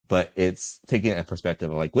 but it's taking a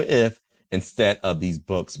perspective of like, what if instead of these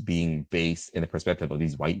books being based in the perspective of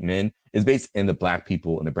these white men, is based in the black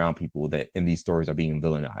people and the brown people that in these stories are being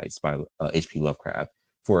villainized by H.P. Lovecraft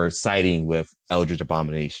for siding with eldritch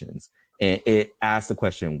abominations. And it asks the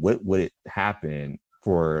question, what would it happen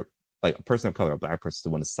for like a person of color, a black person to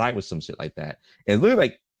want to side with some shit like that? And it's literally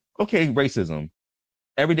like, okay, racism,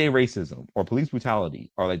 everyday racism or police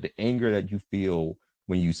brutality, or like the anger that you feel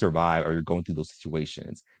when you survive or you're going through those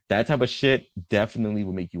situations. That type of shit definitely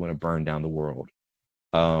will make you want to burn down the world.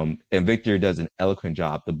 And Victor does an eloquent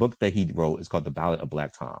job. The book that he wrote is called The Ballad of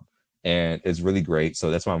Black Tom, and it's really great.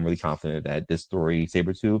 So that's why I'm really confident that this story,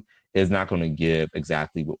 Sabretooth, is not going to give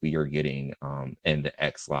exactly what we are getting in the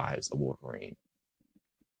X Lives of Wolverine.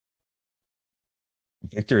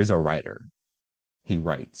 Victor is a writer. He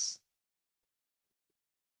writes.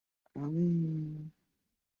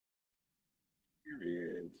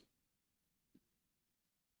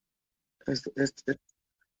 It's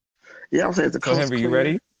yeah, I'm saying it's a So coast Henry, you clear.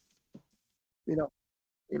 ready?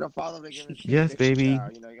 Father to give his Yes, baby.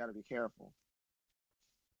 child, you got to be careful.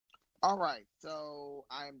 All right, so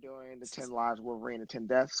I am doing the 10 lives Wolverine and 10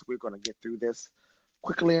 deaths. We're going to get through this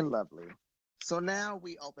quickly and lovely. So now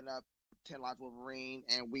we open up 10 lives Wolverine,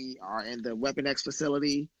 and we are in the Weapon X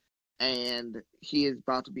facility, and he is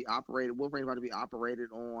about to be operated. Wolverine's about to be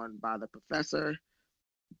operated on by the professor.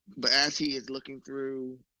 But as he is looking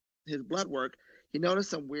through his blood work, he noticed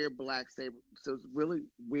some weird black so really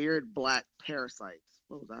weird black parasites.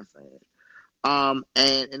 What was I saying?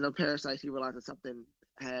 And in the parasites, he realized that something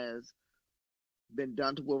has been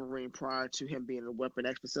done to Wolverine prior to him being in the Weapon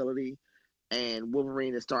X facility, and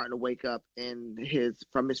Wolverine is starting to wake up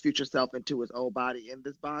from his future self into his old body in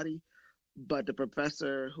this body. But the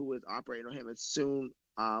professor who is operating on him is soon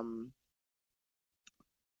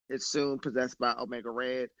possessed by Omega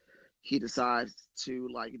Red. He decides to,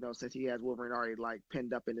 like, since he has Wolverine already like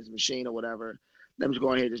pinned up in his machine or whatever, let me just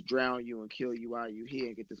go ahead and just drown you and kill you while you here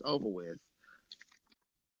and get this over with.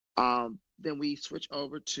 Then we switch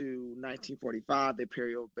over to 1945, the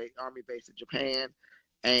Imperial Army base in Japan,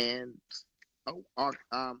 and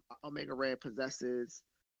Omega Red possesses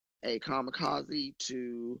a kamikaze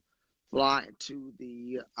to fly into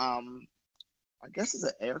the I guess it's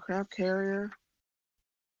an aircraft carrier.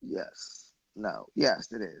 Yes,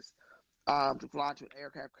 it is. To fly into an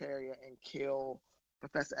aircraft carrier and kill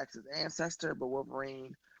Professor X's ancestor, but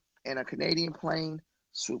Wolverine in a Canadian plane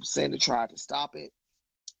swoops in to try to stop it.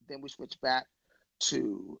 Then we switch back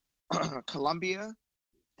to Columbia,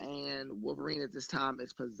 and Wolverine at this time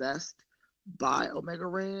is possessed by Omega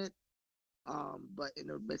Red. But in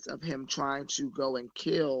the midst of him trying to go and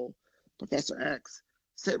kill Professor X,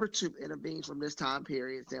 Sabretooth intervenes from this time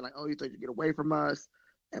period, saying like, "Oh, you thought you'd get away from us,"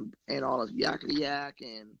 and all this yakety yak,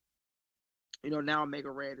 and now Omega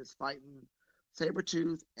Red is fighting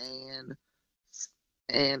Sabretooth and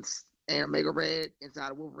Omega Red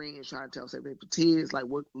inside of Wolverine is trying to tell Sabretooth, like,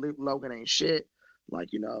 Logan ain't shit. Like,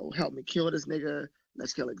 help me kill this nigga.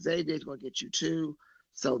 Let's kill Xavier. He's going to get you too.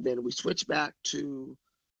 So then we switch back to,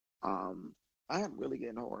 I am really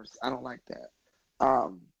getting hoarse. I don't like that. I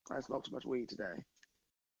smoked too much weed today.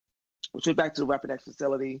 We switch back to the Weapon X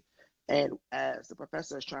facility. And as the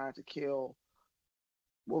professor is trying to kill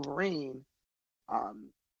Wolverine,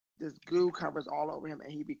 this goo covers all over him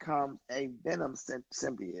and he becomes a Venom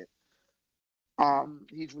symbiote.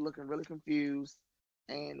 He's looking really confused,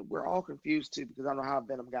 and we're all confused too because I don't know how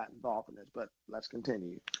Venom got involved in this. But let's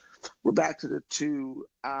continue. We're back to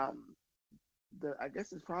I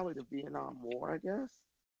guess it's probably the Vietnam War. The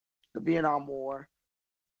Vietnam War,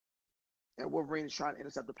 and Wolverine is trying to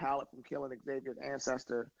intercept the pilot from killing Xavier's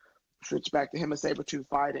ancestor. Switch back to him and Sabretooth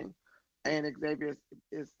fighting, and Xavier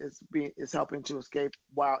is helping to escape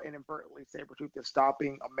while inadvertently Sabretooth is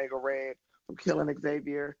stopping Omega Red from killing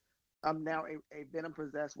Xavier. Now a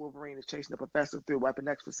Venom-possessed Wolverine is chasing the professor through Weapon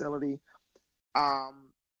X facility.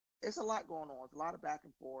 It's a lot going on. It's a lot of back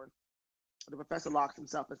and forth. The professor locks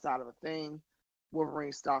himself inside of a thing.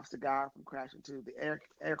 Wolverine stops the guy from crashing to the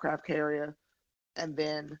aircraft carrier, and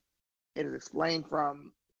then it is explained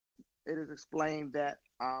that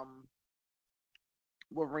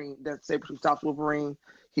Sabretooth stops Wolverine.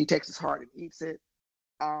 He takes his heart and eats it.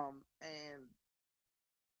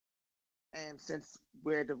 And since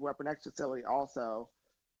we're at the Weapon X facility also,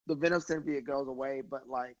 the Venom symbiote goes away, but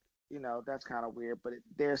that's kind of weird. But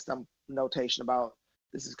there's some notation about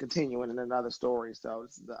this is continuing in another story. So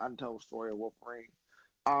this is the untold story of Wolverine.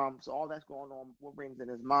 So all that's going on, Wolverine's in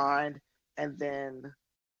his mind. And then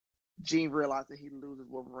Jean realizes that he loses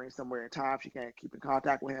Wolverine somewhere in time. She can't keep in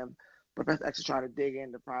contact with him. Professor X is trying to dig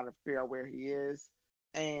in to try to figure out where he is.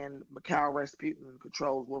 And Mikhail Rasputin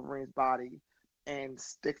controls Wolverine's body and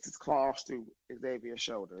sticks his claws through Xavier's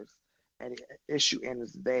shoulders. And the issue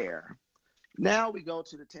ends there. Now we go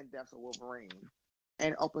to the 10 Deaths of Wolverine.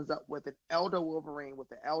 And it opens up with an Elder Wolverine with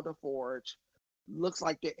the Elder Forge. Looks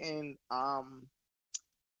like they're in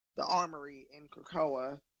the armory in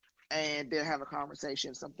Krakoa. And they're having a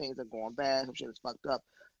conversation. Some things are going bad. Some shit is fucked up.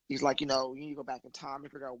 He's like, you need to go back in time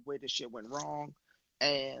and figure out where this shit went wrong.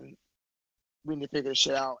 And we need to figure this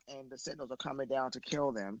shit out. And the Sentinels are coming down to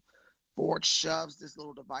kill them. Forge shoves this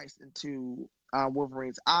little device into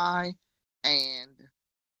Wolverine's eye. And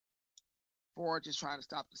Forge is trying to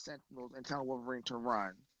stop the Sentinels and tell Wolverine to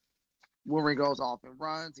run. Wolverine goes off and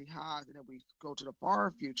runs. He hides. And then we go to the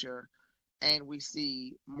far future. And we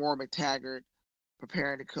see Moira McTaggart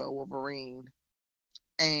preparing to kill Wolverine,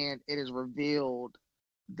 and it is revealed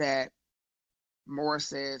that Moira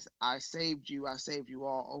says, I saved you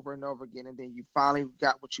all over and over again, and then you finally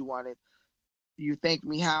got what you wanted. You thanked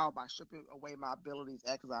me how? By stripping away my abilities,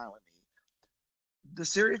 exiling me. The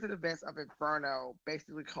series of events of Inferno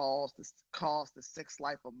basically calls the sixth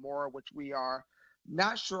life of Moira, which we are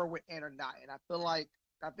not sure we're in or not. And I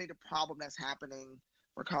think the problem that's happening,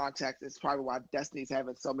 for context, is probably why Destiny's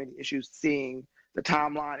having so many issues seeing the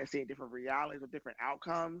timeline and seeing different realities or different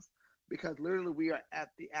outcomes, because literally we are at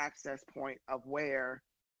the access point of where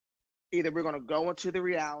either we're going to go into the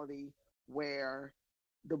reality where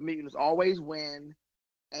the mutants always win,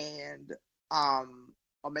 and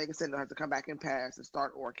Omega Sentinel has to come back and pass and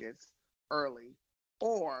start Orchis early,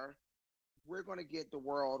 or we're going to get the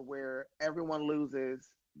world where everyone loses,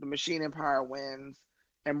 the Machine Empire wins,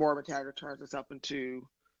 and Moira McTaggart turns herself into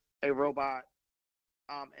a robot,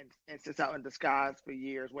 and sits out in disguise for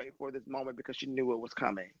years, waiting for this moment because she knew it was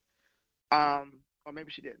coming. Or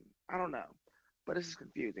maybe she didn't. I don't know, but this is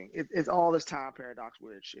confusing. It's all this time paradox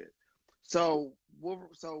weird shit. So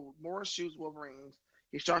Moira shoots Wolverine.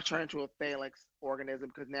 He starts turning into a phalanx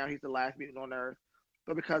organism because now he's the last mutant on Earth.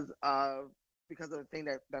 But because of the thing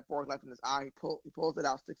that Forrest left in his eye, he pulls it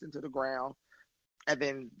out, sticks it into the ground, and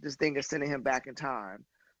then this thing is sending him back in time.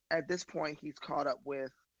 At this point, he's caught up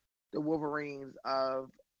with the Wolverines of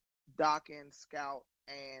Daken, Scout,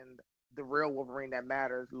 and the real Wolverine that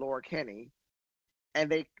matters, Laura Kinney, and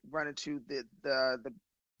they run into the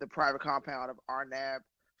private compound of Arnab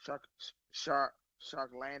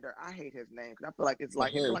Sharklander. I hate his name because I feel like it's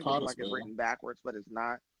written backwards, but it's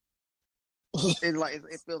not.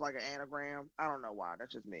 It feels like an anagram. I don't know why.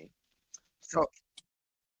 That's just me. So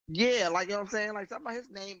yeah, like you know what I'm saying. Like something about his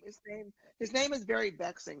name is very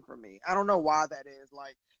vexing for me. I don't know why that is.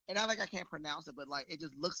 Like, and not like I can't pronounce it, but like it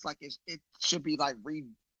just looks like it should be like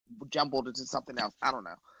jumbled into something else. I don't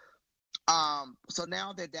know. So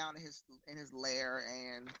now they're down in his lair,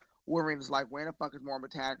 and Wolverine's like, where the fuck is Moira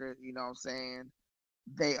McTaggart? You know what I'm saying?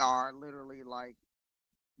 They are literally like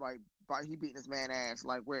by he beating his man ass.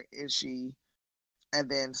 Like, where is she? And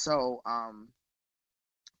then so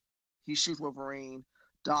he shoots Wolverine.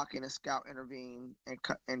 Doc and his Scout intervene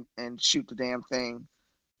and shoot the damn thing,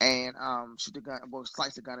 and shoot the gun. Well,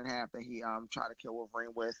 slice the gun in half that he tried to kill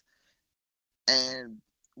Wolverine with. And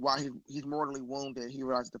while he's mortally wounded, he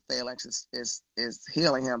realizes the phalanx is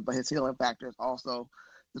healing him, but his healing factor is also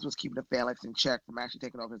this was keeping the phalanx in check from actually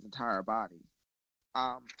taking over his entire body.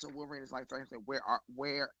 So Wolverine is like trying to say,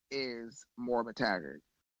 where is Moira McTaggart?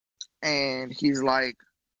 And he's like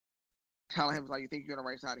telling him, like, you think you're on the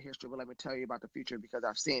right side of history, but let me tell you about the future because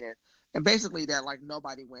I've seen it. And basically that like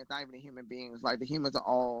nobody wins, not even the human beings. Like the humans are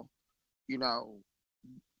all, you know,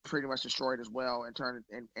 pretty much destroyed as well and turned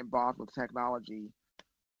and involved with technology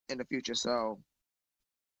in the future. So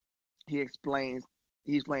he explains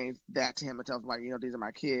that to him and tells him, like, you know, these are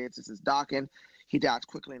my kids. This is Daken. He dies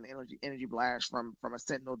quickly in an energy blast from a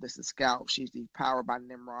Sentinel. This is Scout. She's depowered by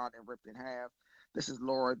Nimrod and ripped in half. This is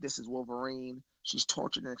Laura. This is Wolverine. She's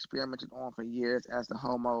tortured and experimented on for years as the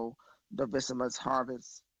Homo Divisimus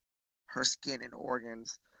harvests her skin and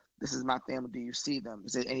organs. This is my family. Do you see them?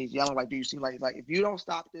 And he's yelling like, do you see, like if you don't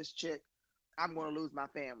stop this chick, I'm going to lose my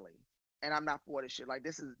family. And I'm not for this shit. Like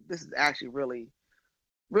this is actually really,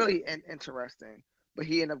 really interesting. But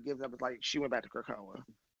he ended up giving up. It's like she went back to Krakoa.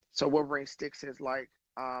 So Wolverine sticks his like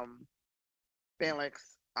phalanx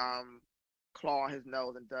claw on his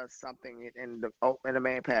nose and does something, and the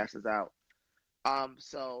man passes out.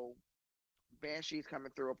 So Banshee's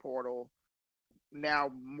coming through a portal. Now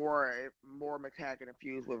more McTaggart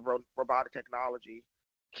infused with robotic technology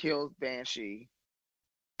kills Banshee,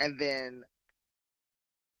 and then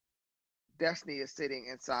Destiny is sitting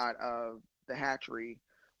inside of the hatchery,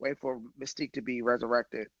 waiting for Mystique to be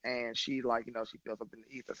resurrected, and she like, you know, she feels something in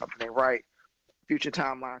the ether, something ain't right. Future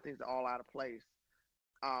timeline, things are all out of place.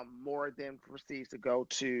 Moira then proceeds to go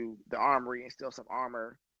to the armory and steal some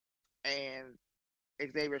armor, and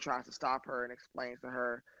Xavier tries to stop her and explains to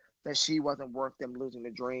her that she wasn't worth them losing the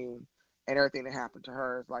dream, and everything that happened to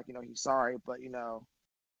her is like, you know, he's sorry, but you know,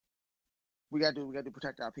 we got to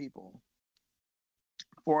protect our people.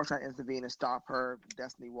 Forrest tries to intervene and stop her.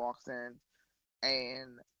 Destiny walks in,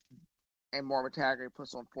 and Moira McTaggart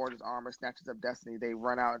puts on Forge's armor, snatches up Destiny. They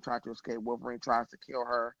run out and try to escape. Wolverine tries to kill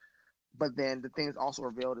her, but then the thing that's also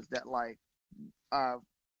revealed is that like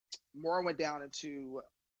Moira went down into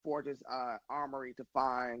Forge's armory to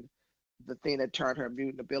find the thing that turned her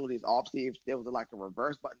mutant abilities off. See if there was like a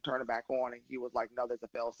reverse button, turn it back on, and he was like, "No, there's a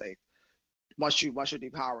failsafe. Once you're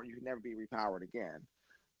depowered, you can never be repowered again."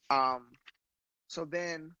 So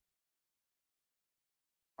then,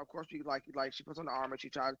 of course, she puts on the armor.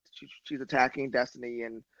 She's attacking Destiny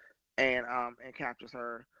and captures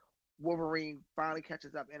her. Wolverine finally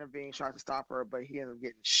catches up, intervenes, tries to stop her, but he ends up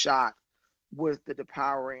getting shot with the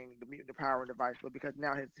mutant depowering device. But because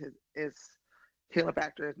now his healing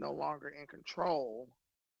factor is no longer in control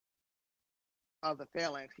of the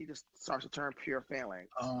phalanx, he just starts to turn pure phalanx.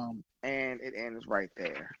 And it ends right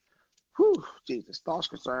there. Whew, Jesus. Thoughts,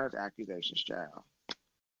 concerns, accusations, child.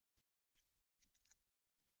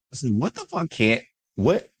 Listen, what the fuck can't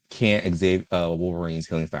what can't Wolverine's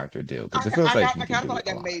healing factor do? Because it feels I like he can kind of do feel like a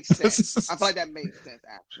that lot. made sense. I feel like that made sense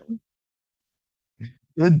actually.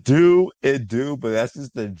 It do, but that's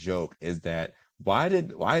just the joke. Is that why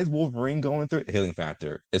is Wolverine going through healing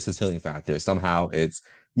factor? It's his healing factor. Somehow his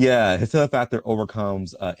healing factor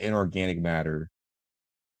overcomes inorganic matter.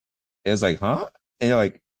 It's like, huh? And you're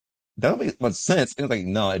like, that don't make much sense. And it's like,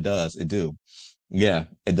 no, it does. It do. Yeah,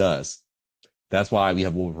 it does. That's why we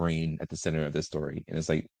have Wolverine at the center of this story. And it's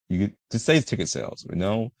like, you just say ticket sales,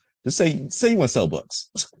 just say you want to sell books.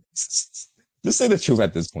 Just say the truth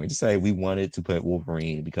at this point. Just say we wanted to put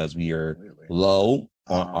Wolverine because we are low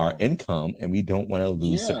on our income and we don't want to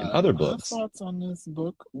lose certain other books. My thoughts on this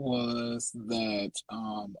book was that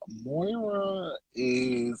Moira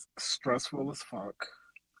is stressful as fuck.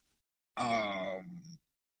 I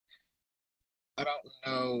don't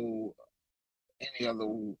know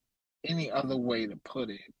any other way to put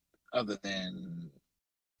it other than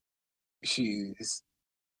she's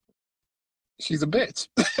a bitch.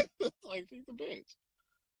 Like she's a bitch.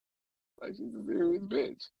 Like she's a serious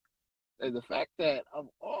bitch. And the fact that of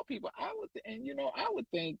all people, I would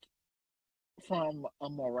think from a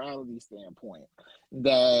morality standpoint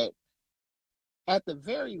that at the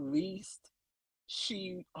very least,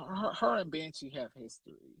 her and Banshee have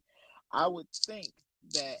history. I would think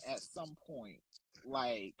that at some point,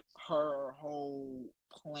 like her whole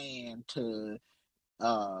plan to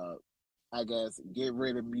I guess get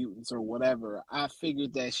rid of mutants or whatever, I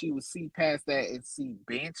figured that she would see past that and see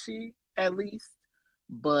Banshee at least.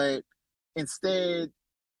 But instead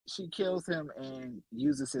she kills him and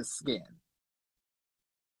uses his skin.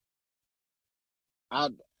 I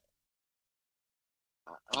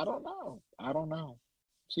don't know. I don't know.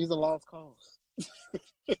 She's a lost cause.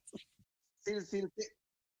 See,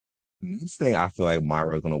 This thing I feel like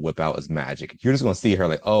Myra's gonna whip out is magic. You're just gonna see her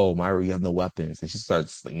like, oh, Myra, you have no weapons, and she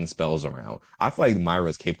starts slinging spells around. I feel like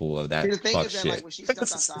Myra's capable of that. See, the thing fuck is that shit. like when she stepped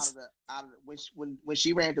out of when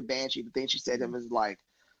she ran to Banshee, the thing she said to him is like,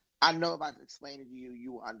 I know if I explain it to you,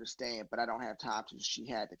 you will understand, but I don't have time to. She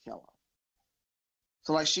had to kill him.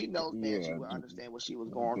 So like she knows Banshee would understand what she was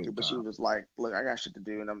going through, but she was just like, look, I got shit to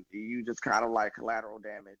do, and you just kind of like collateral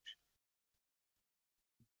damage.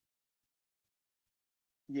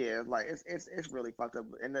 Yeah, like it's really fucked up,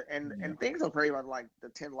 and things are crazy about like the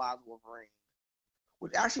 10 Lives Wolverine,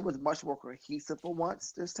 which actually was much more cohesive for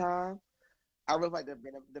once this time. I really like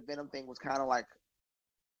the Venom thing was kind of like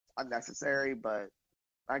unnecessary, but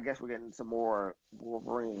I guess we're getting some more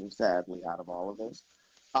Wolverine sadly out of all of this.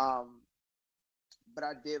 But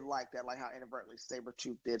I did like that, like how inadvertently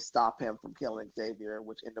Sabretooth did stop him from killing Xavier,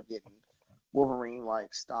 which ended up getting Wolverine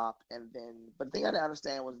like stopped. And then, but the thing I didn't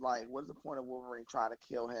understand was like, what's the point of Wolverine trying to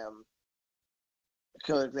kill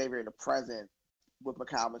Xavier in the present with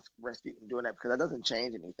McCallum's rescue and doing that, because that doesn't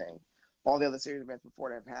change anything. All the other series events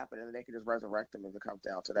before that have happened, and then they could just resurrect him if it comes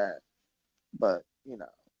down to that. But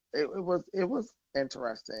it was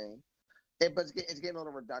interesting. But it's getting a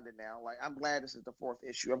little redundant now. Like, I'm glad this is the 4th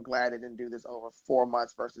issue. I'm glad they didn't do this over 4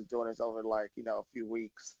 months versus doing this over like a few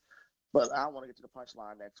weeks. But I want to get to the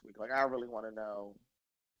punchline next week. Like, I really want to know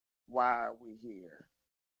why are we here.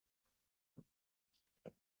 I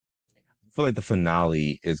feel like the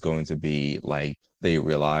finale is going to be like they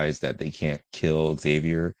realize that they can't kill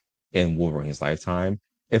Xavier in Wolverine's lifetime.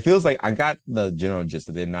 It feels like I got the general gist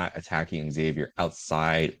that they're not attacking Xavier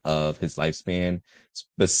outside of his lifespan,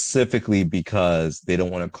 specifically because they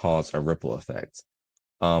don't want to cause a ripple effect.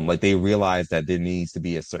 Like they realize that there needs to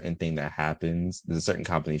be a certain thing that happens. There's a certain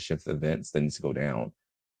combination of events that needs to go down.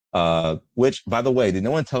 Which, by the way, did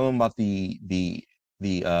no one tell them about the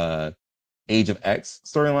Age of X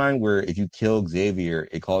storyline where if you kill Xavier,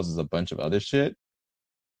 it causes a bunch of other shit?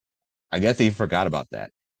 I guess they forgot about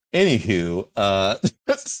that. Anywho,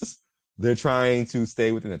 they're trying to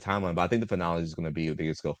stay within the timeline, but I think the finale is going to be they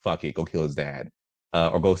just go, fuck it, go kill his dad,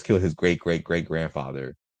 or go kill his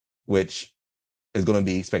great-great-great-grandfather, which is going to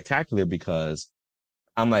be spectacular because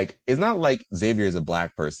I'm like, it's not like Xavier is a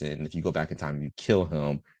black person. If you go back in time and you kill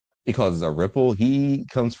him, it causes a ripple. He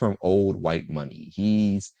comes from old white money.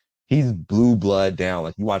 He's blue blood down.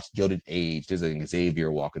 Like you watch Gilded Age, there's an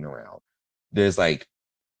Xavier walking around. There's like,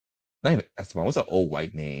 not even, what's an old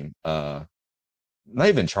white name? Not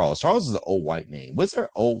even Charles. Charles is an old white name. What's their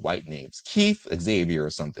old white names? Keith Xavier or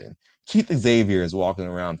something. Keith Xavier is walking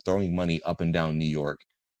around throwing money up and down New York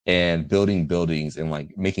and building buildings and like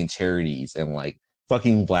making charities and like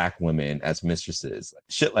fucking black women as mistresses.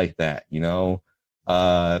 Shit like that,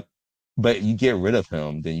 but you get rid of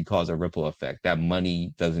him, then you cause a ripple effect. That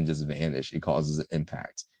money doesn't just vanish. It causes an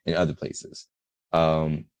impact in other places.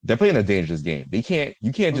 They're playing a dangerous game. You can't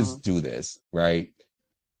just do this, right?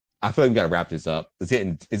 I feel like we gotta wrap this up. It's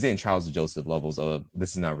getting Charles and Joseph levels of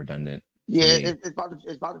this is not redundant to Yeah, me. it's about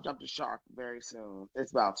to jump the shark very soon.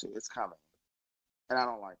 It's about to. It's coming, and I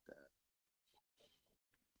don't like that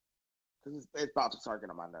because it's about to start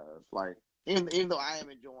getting on my nerves. Like even though I am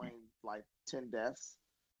enjoying like 10 deaths,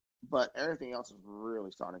 but everything else is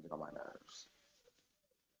really starting to get on my nerves.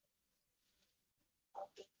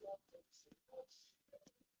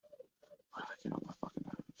 Really get on my fucking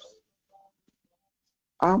nerves.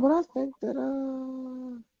 But I think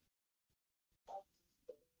that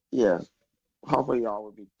yeah, hopefully y'all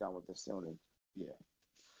will be done with this soon. And,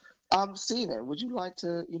 yeah. Steven, would you like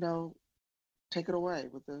to, take it away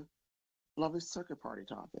with the lovely circuit party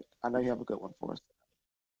topic? I know you have a good one for us.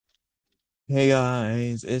 Hey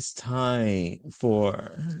guys, it's time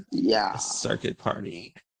for Yeah. a circuit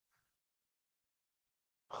party.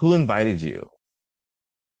 Who invited you?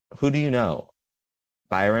 Who do you know?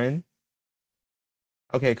 Byron?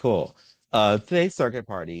 Okay, cool. Today's circuit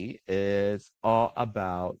party is all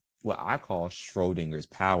about what I call Schrodinger's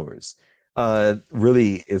powers.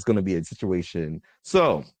 Really, it's going to be a situation.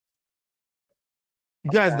 So,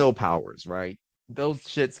 you guys Okay. know powers, right? Those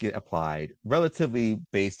shits get applied relatively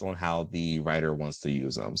based on how the writer wants to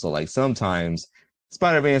use them. So, like, sometimes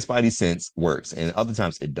Spider-Man Spidey Sense works, and other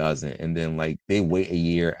times it doesn't. And then, like, they wait a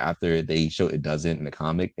year after they show it doesn't in the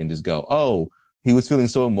comic and just go, oh, he was feeling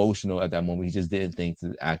so emotional at that moment. He just didn't think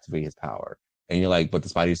to activate his power. And you're like, but the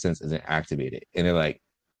Spidey Sense isn't activated. And they're like,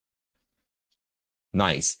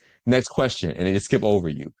 nice. Next question, and they just skip over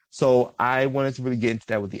you. So I wanted to really get into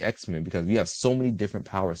that with the X-Men because we have so many different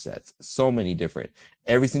power sets, so many different.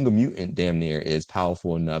 Every single mutant damn near is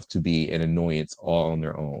powerful enough to be an annoyance all on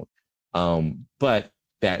their own. But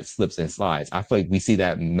that slips and slides. I feel like we see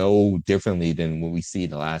that no differently than what we see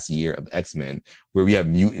the last year of X-Men, where we have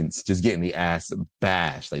mutants just getting the ass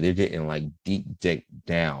bashed. Like they're getting like deep dick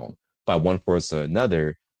down by one force or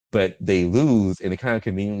another, but they lose and they kind of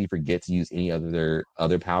conveniently forget to use any other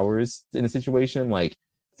powers in a situation. Like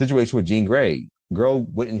situation with Jean Grey, girl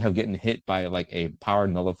wouldn't have gotten hit by like a power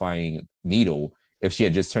nullifying needle if she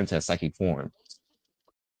had just turned to a psychic form.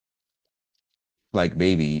 Like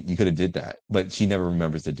maybe you could have did that, but she never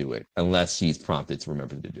remembers to do it unless she's prompted to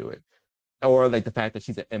remember to do it. Or like the fact that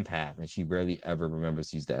she's an empath and she rarely ever remembers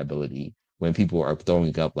to use that ability when people are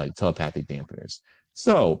throwing up like telepathic dampeners.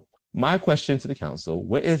 So my question to the council: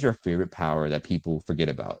 what is your favorite power that people forget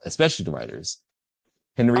about, especially the writers?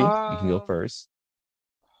 Henry, you can go Um, first.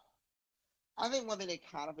 I think one thing they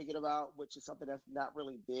kind of forget about, which is something that's not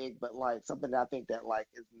really big, but like something that I think that like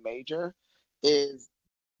is major, is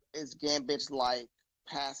Gambit's like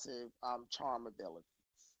passive charm ability.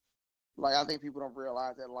 Like I think people don't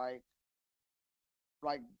realize that like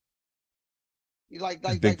you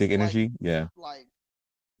It's big dick energy. Yeah. like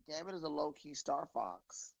Gambit is a low key Star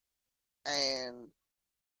Fox, and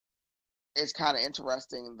it's kind of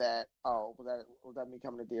interesting that was that me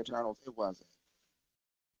coming to the Eternals? It wasn't.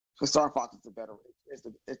 Because Star Fox is the better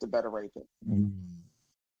it's the better rapist.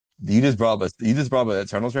 You just brought up an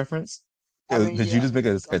Eternals reference. I mean, Did you yeah, just make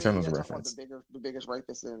because an I mean, you Eternals got to talk about reference? the biggest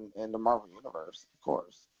rapist in the Marvel universe, of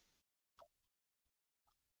course.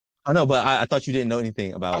 I know, but I thought you didn't know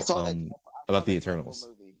anything I saw that I saw about the that Dreadful Eternals.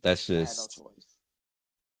 movie. That's I had no just choice.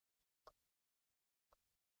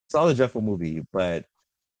 saw the Dreadful movie, but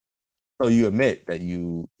so you admit that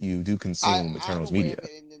you do consume I'm Eternals aware media. of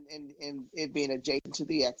it and it being adjacent to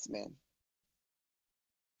the X-Men.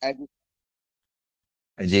 And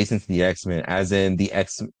Adjacent to the X-Men, as in the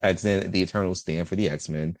Eternals stand for the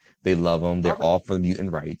X-Men. They love them. They're okay, all for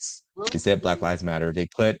mutant rights. They really, said Black really, Lives Matter. They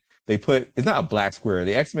put it's not a black square.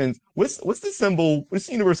 The X-Men, what's the symbol? What's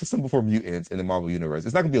the universal symbol for mutants in the Marvel universe?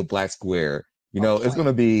 It's not gonna be a black square. a It's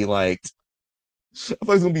gonna plane. be like I feel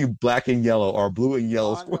like it's gonna be black and yellow or blue and yellow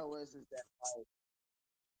All I square know is that like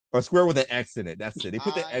or square with an X in it. That's it. They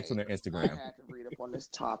put the X I on their I Instagram. had to read up on this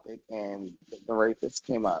topic and the rapist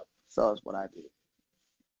came up, so that's what I did.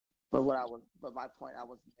 But my point I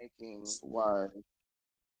was making was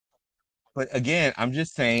But again, I'm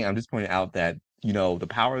just pointing out that, the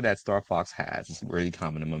power that Star Fox has is really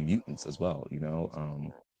common among mutants as well,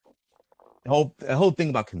 the whole thing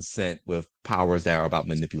about consent with powers that are about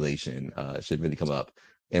manipulation should really come up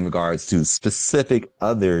in regards to specific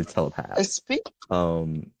other telepaths. speak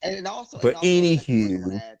Um, and but also the next point I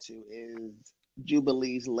want to anywho, add to is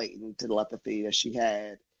Jubilee's latent telepathy that she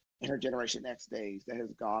had in her Generation X days that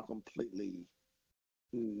has gone completely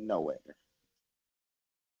nowhere.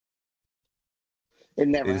 It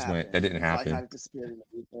never it just went happened. that didn't It's like how happen. it disappeared in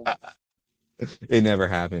the ether. Uh, It never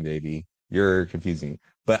happened, baby. You're confusing.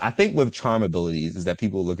 But I think with charm abilities is that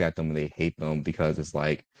people look at them and they hate them because it's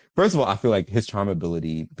like, first of all, I feel like his charm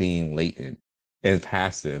ability being latent and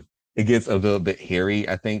passive, it gets a little bit hairy.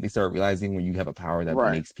 I think they start realizing when you have a power that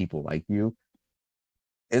Right. makes people like you,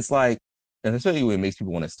 it's like, and especially when it makes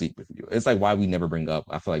people want to sleep with you. It's like why we never bring up,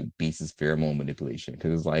 I feel like Beast's pheromone manipulation.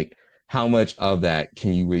 Because it's like, how much of that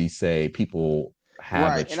can you really say people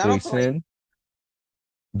have a Right. And I don't choice feel like in?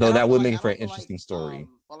 Though that would make it I for an don't feel like interesting story.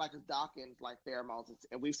 or like Dawkins like pheromones,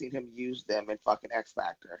 and we've seen him use them in fucking X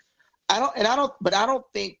Factor. I don't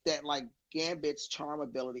think that like Gambit's charm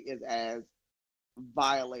ability is as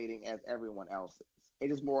violating as everyone else's. It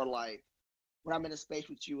is more like when I'm in a space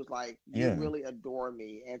with you, it's like you Yeah. really adore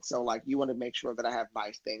me, and so like you want to make sure that I have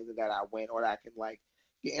nice things and that I win, or that I can like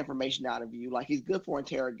get information out of you. Like he's good for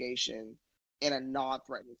interrogation in a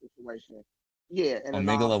non-threatening situation. Yeah, in a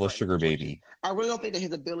Omega level non-threatening sugar situation. baby. I really don't think that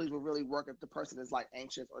his abilities will really work if the person is like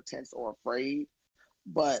anxious or tense or afraid.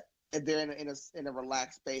 But if they're in a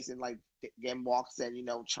relaxed space and like Game walks in,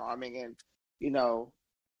 charming and you know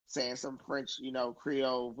saying some French,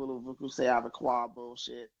 Creole, voulez vous say avec quoi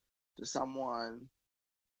bullshit to someone.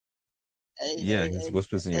 Yeah, he just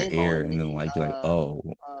whispers in your Hey, mon ear and then ami, like you're like, oh,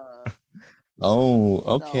 uh, oh, you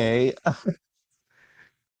know, okay.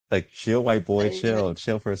 Like chill, white boy, hey, hey,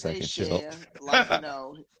 chill for a hey, second, chill. share, like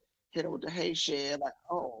hit it with the hey share, like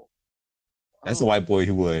That's a oh, white boy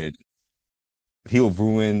who would he'll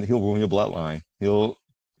ruin your bloodline. He'll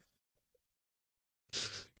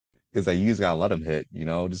Because like you just gotta let him hit,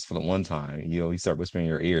 just for the one time. You start whispering in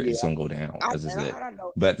your ear, yeah. it's gonna go down. That's just it. I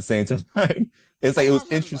know. But at the same time, it's I like it know was I've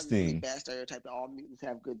heard like a really interesting. bad stereotype that all mutants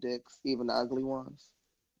have good dicks, even the ugly ones.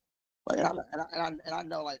 Like, and I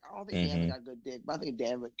know, like, I don't think Gambit Hmm got good dick, but I think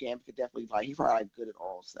Gambit could definitely, like, he's probably, like, good at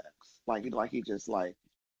oral sex. He just, like,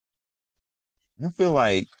 I feel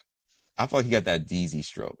like he got that DZ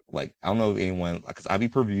stroke. Like I don't know if anyone, because I be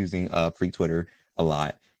perusing Freak Twitter a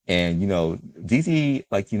lot, and DZ,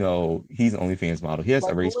 like he's an OnlyFans model. He has a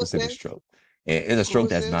like, very who is specific this? stroke, and it's a Who stroke is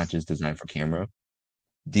that's not this? just designed for camera.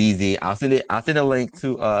 DZ, I'll send a link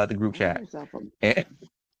to the group Why chat, is that from? and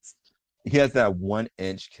he has that 1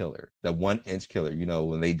 inch killer. That 1 inch killer,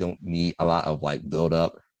 when they don't need a lot of like build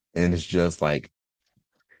up, and it's just like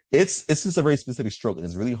it's just a very specific stroke, and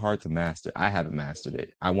it's really hard to master. I haven't mastered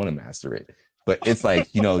it. I want to master it. But it's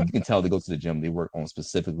like, you can tell they go to the gym, they work on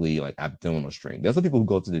specifically like abdominal strength. There's some people who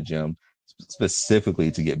go to the gym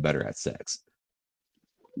specifically to get better at sex.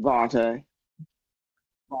 Vontae.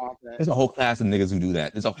 There's a whole class of niggas who do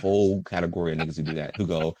that. There's a whole category of niggas who do that, who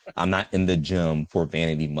go, I'm not in the gym for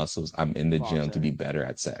vanity muscles. I'm in the gym to be Vontae. better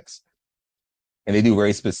at sex. And they do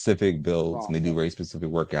very specific builds and they do Vontae. very specific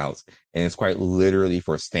workouts. And it's quite literally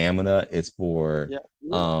for stamina. It's for Yeah,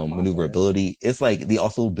 Vontae. maneuverability. It's like they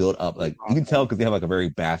also build up, It's like you can tell Vontae. because they have like a very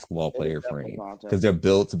basketball It is player definitely frame because Vontae. they're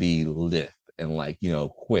built to be lithe and like,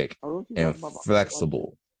 quick Oh, don't you and talking about Vontae?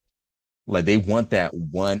 flexible. Like they want that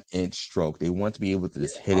 1 inch stroke. They want to be able to Yeah,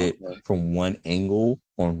 just hit it Vontae. from one angle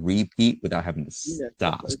on repeat without having to Yeah,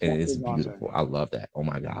 stop. it's And definitely it's Vontae. beautiful. I love that. Oh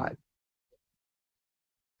my God.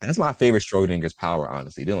 That's my favorite Schrodinger's power,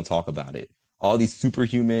 honestly. They don't talk about it. All these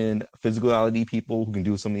superhuman physicality people who can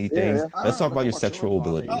do so many things. Yeah, Let's talk but about talk your about yours, sexual Vontae.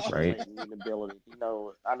 abilities, Your right? latent ability.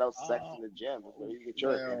 I know sex uh, in the gym is where you get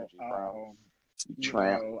your well, energy from.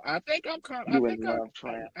 Tramp. I think I'm kind. I You think in love,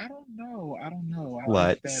 tramp. I don't know. I don't know. I think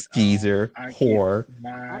Slut, that skeezer, I get whore. I'm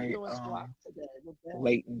my doing squats today. With that.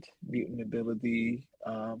 latent mutant ability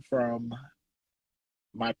from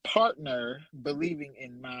my partner believing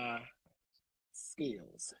in my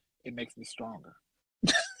skills. It makes me stronger.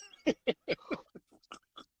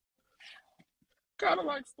 Kind of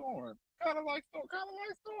like Storm. Kind of like Storm. Kind of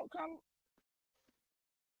like Storm. Kind of.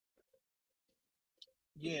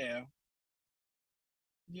 Yeah.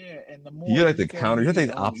 Yeah. And the more You're like you the tell counter. You're like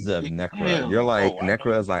me, the oh, you opposite of thick as Necra. You're hell. like Oh, I know Necra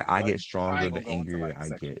you is like do. I But get I stronger ain't the gonna go into angrier like the I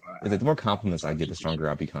sexual. get. It's like the more compliments I Try to get, the keep it short. stronger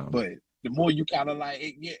I become. But the more you kind of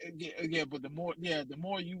like, but the more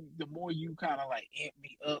you kind of like amp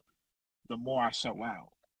me up, the more I show out.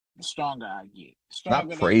 The stronger I get. Not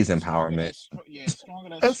praise empowerment. The stronger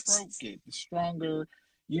that That's stroke get, the stronger,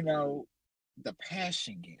 you know, the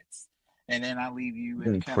passion gets. And then I leave you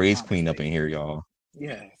in a praise catatonic queen up in state. here, y'all.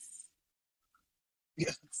 Yes.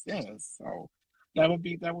 Yes. So that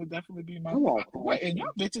would definitely be my Come on, wait, and y'all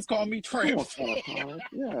Carson. bitches call me Come on, tramp. catatonic.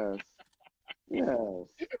 Yes. Yes.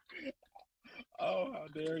 Oh, how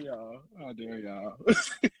dare y'all. How dare y'all.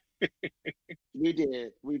 We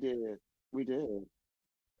did. We did. We did.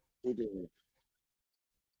 We did.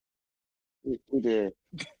 We did.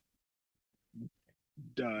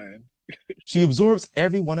 Done. She absorbs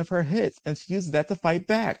every one of her hits and she uses that to fight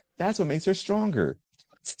back. That's what makes her stronger.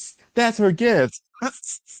 That's her gift.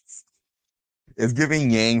 It's giving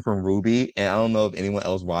Yang from Ruby, and I don't know if anyone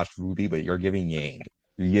else watched Ruby, but you're giving Yang.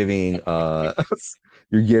 You're giving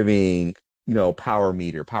you're giving, power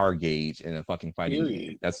meter, power gauge, and a fucking fighting game.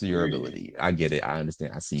 Period. That's your Period. ability. I get it. I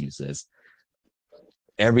understand. I see you, sis.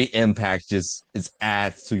 Every impact just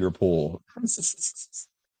adds to your pool.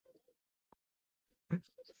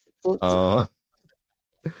 uh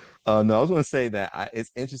no, I was going to say that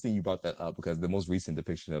it's interesting you brought that up because the most recent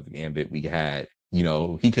depiction of Gambit we had, he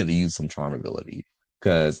could have used some charm ability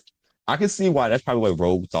because I can see why that's probably what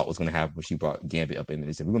Rogue thought was going to happen when she brought Gambit up in.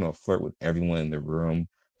 They said we're going to flirt with everyone in the room.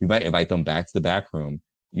 We might invite them back to the back room.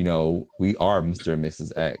 We are Mr. and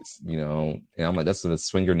Mrs. X. And I'm like, that's a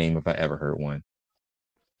swinger name if I ever heard one.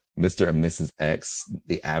 Mr. and Mrs. X.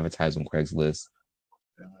 They advertise on Craigslist.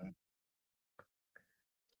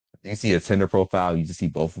 You see a Tinder profile, you just see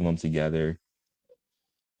both of them together.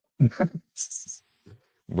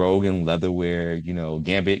 Rogue and leatherwear,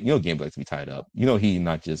 Gambit, Gambit likes to be tied up. He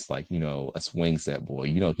not just like, a swing set boy.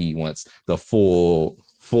 He wants the full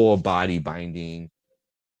body binding.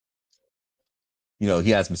 He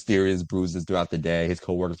has mysterious bruises throughout the day. His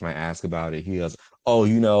coworkers might ask about it. He goes, oh,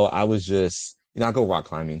 I was just, I go rock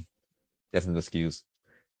climbing. That's an excuse.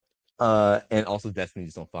 And also Destiny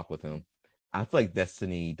just don't fuck with him. I feel like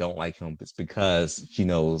Destiny don't like him. It's because she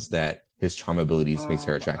knows that his charm abilities makes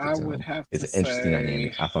her attractive to him. It's an interesting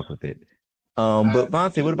dynamic. I fuck with it. But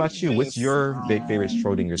Vontae, what about you? What's your big favorite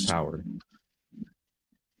Schrodinger's power?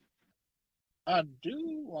 I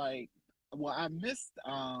do like. Well, I missed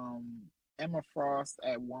Emma Frost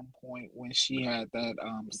at one point when she had that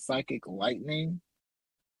psychic lightning.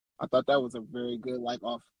 I thought that was a very good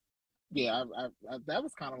off. Yeah, I that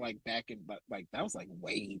was kind of like back in, but that was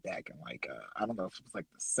way back in I don't know if it was the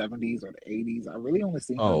 70s or the 80s. I really only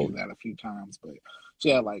seen her do that a few times, but she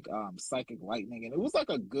had psychic lightning, and it was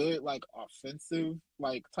a good offensive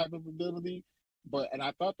type of ability. And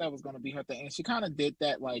I thought that was going to be her thing, and she kind of did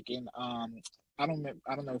that in I don't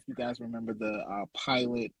know if you guys remember the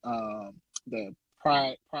pilot, the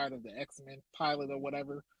Pride of the X-Men pilot or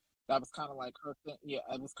whatever. That was kind of her thing. Yeah,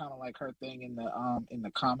 it was kind of her thing in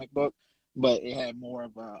the comic book, but it had more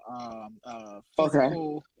of a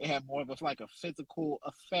physical. Okay. It had more of a physical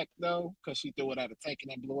effect though, because she threw it at a tank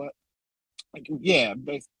and it blew up. Yeah,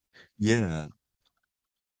 basically. Yeah.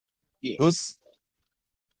 Yeah. It was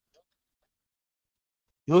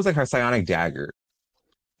like her psionic dagger.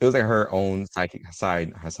 It was like her own psychic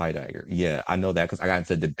side dagger. Yeah, I know that because I got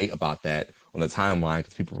into a debate about that on the timeline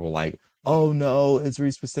because people were like, oh no, it's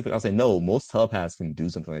really specific. I was like, no, most telepaths can do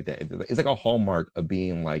something like that. It's like a hallmark of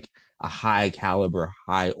being a high caliber,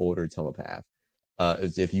 high order telepath.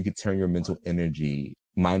 Is if you could turn your mental energy,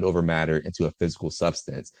 mind over matter, into a physical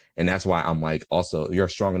substance. And that's why I'm also, you're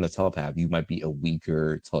strong enough telepath, you might be a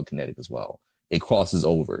weaker telekinetic as well. It crosses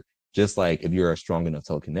over. Just like if you're a strong enough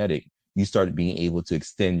telekinetic, you start being able to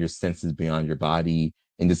extend your senses beyond your body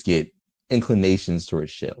and just get inclinations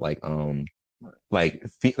towards shit. Like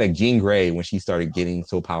Jean Grey, when she started getting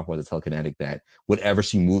so powerful as a telekinetic that whatever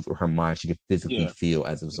she moved with her mind, she could physically feel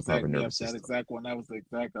as it was a part of her nervous system. That exact one. That was the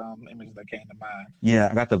exact image that came to mind. Yeah,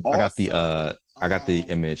 I got the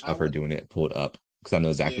image of her doing it pulled up because I know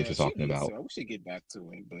exactly what you're talking about. We should get back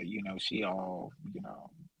to it, but she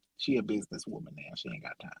she a businesswoman now. She ain't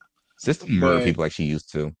got time. Just to murder people like she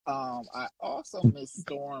used to. I also miss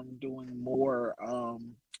Storm doing more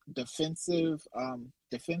defensive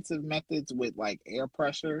methods with air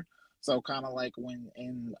pressure. So kind of when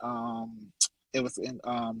in it was in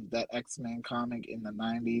that X-Men comic in the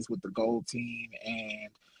 90s with the Gold Team, and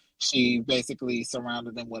she basically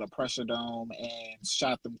surrounded them with a pressure dome and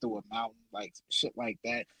shot them through a mountain, shit like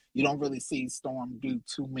that. You don't really see Storm do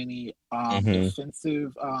too many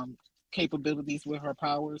defensive capabilities with her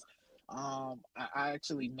powers. I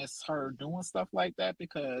actually miss her doing stuff like that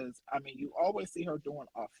because you always see her doing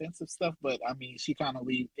offensive stuff, but she kind of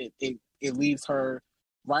leaves her,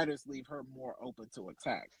 writers leave her more open to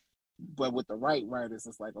attack. But with the right writers,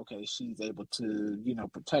 it's okay, she's able to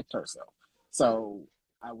protect herself. So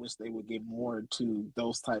I wish they would get more to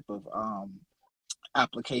those type of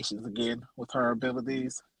applications again with her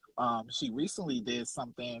abilities. She recently did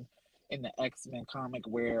something in the X-Men comic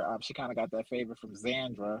where she kind of got that favor from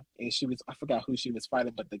Xandra, and I forgot who she was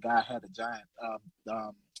fighting, but the guy had a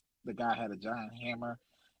giant hammer,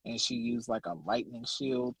 and she used a lightning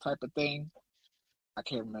shield type of thing. I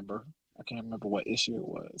can't remember what issue it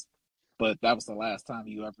was, but that was the last time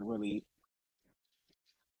you ever really.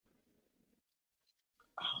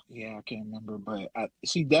 Yeah, I can't remember, but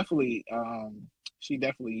she definitely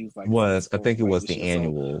used I think it was the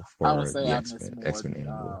annual for the X-Men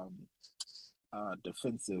annual.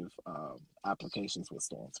 defensive applications with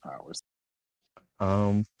Storm's powers?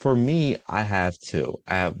 For me, I have two.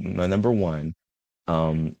 I have my number one.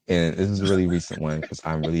 And this is a really recent one because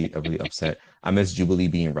I'm really upset. I miss Jubilee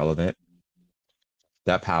being relevant.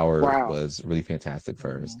 That power Wow. was really fantastic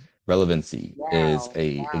first. Relevancy is Wow.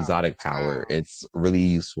 a Wow. exotic power. Wow. It's really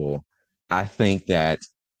useful. I think that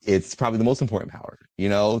it's probably the most important power,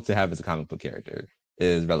 to have as a comic book character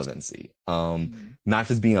is relevancy. Not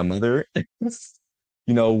just being a mother,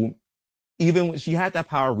 even when she had that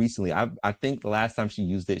power recently, I think the last time she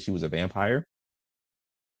used it, she was a vampire.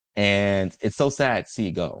 And it's so sad to see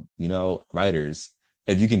it go. Writers,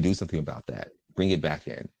 if you can do something about that, bring it back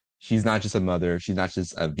in. She's not just a mother. She's not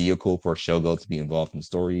just a vehicle for Shogo to be involved in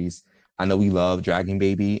stories. I know we love Dragon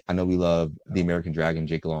Baby. I know we love the American Dragon,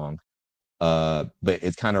 Jake Long. But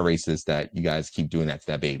it's kind of racist that you guys keep doing that to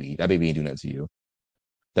that baby. That baby ain't doing nothing to you.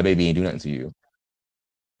 That baby ain't doing nothing to you.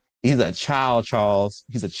 He's a child, Charles.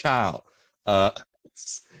 He's a child.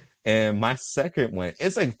 And my second one,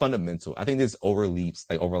 it's like fundamental. I think this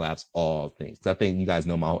overlaps all things. I think you guys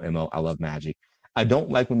know my whole MO. I love magic. I don't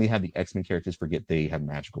like when they have the X-Men characters forget they have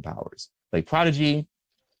magical powers. Like Prodigy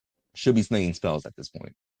should be slinging spells at this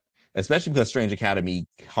point, especially because Strange Academy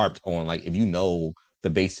harped on if you know the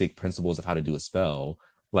basic principles of how to do a spell,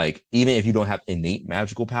 even if you don't have innate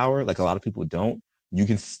magical power, like a lot of people don't, you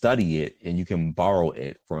can study it and you can borrow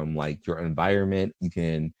it from your environment. You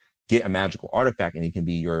can get a magical artifact and it can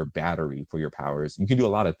be your battery for your powers. You can do a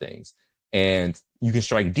lot of things. And you can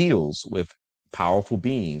strike deals with powerful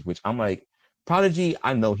beings, which I'm like, Prodigy,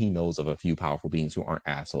 I know he knows of a few powerful beings who aren't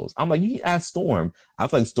assholes. I'm like, you can ask Storm. I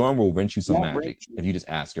feel like Storm will rent you some magic if you just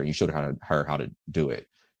ask her and you showed her how to do it.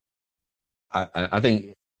 I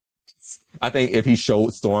think if he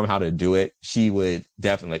showed Storm how to do it, she would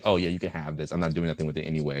definitely oh yeah, you can have this. I'm not doing nothing with it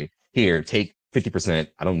anyway. Here, take 50%.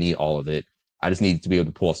 I don't need all of it. I just need to be able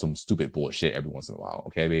to pull some stupid bullshit every once in a while.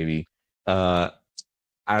 Okay, baby. I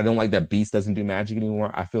don't like that Beast doesn't do magic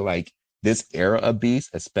anymore. I feel like this era of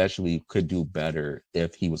Beast especially could do better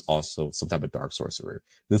if he was also some type of dark sorcerer.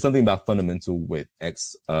 There's something about fundamental with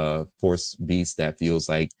X-Force Beast that feels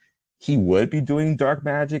like he would be doing dark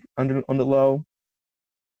magic on the low,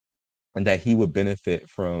 and that he would benefit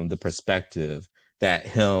from the perspective that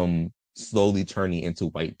him slowly turning into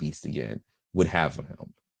White Beast again would have on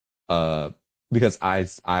him. Because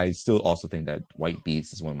I still also think that White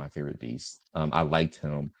Beast is one of my favorite beasts. I liked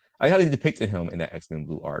him. I like how they depicted him in that X-Men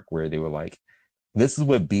Blue arc where they were like, this is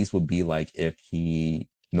what Beast would be like if he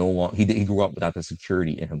grew up without the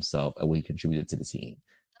security in himself and what he contributed to the team.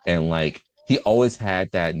 And he always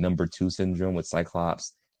had that number 2 syndrome with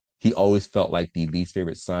Cyclops. He always felt like the least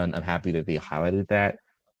favorite son. I'm happy that they highlighted that.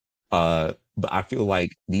 But I feel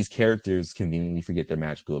like these characters conveniently forget their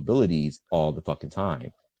magical abilities all the fucking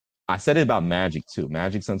time. I said it about Magic too.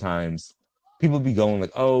 Magic sometimes people be going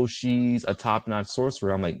oh, she's a top-notch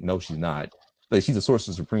sorcerer. I'm like, no, she's not. She's a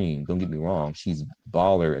sorcerer supreme. Don't get me wrong. She's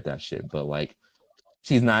baller at that shit. But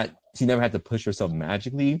she's not. She never had to push herself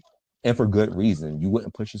magically, and for good reason. You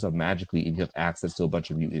wouldn't push yourself magically if you have access to a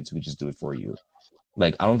bunch of mutants who could just do it for you.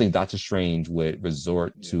 I don't think Doctor Strange would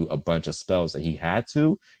resort to a bunch of spells that he had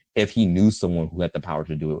to if he knew someone who had the power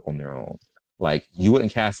to do it on their own. You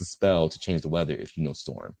wouldn't cast a spell to change the weather if you know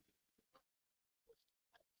Storm.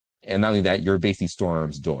 And not only that, you're basically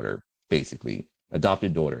Storm's daughter, basically.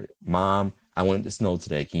 Adopted daughter. Mom, I want it to snow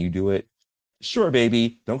today. Can you do it? Sure,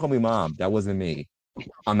 baby. Don't call me mom. That wasn't me.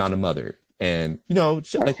 I'm not a mother. And,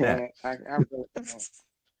 shit like that. I really can't.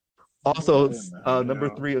 Also,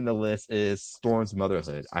 number 3 on the list is Storm's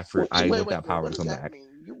motherhood. I want that power to come back.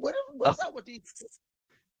 What's up with these?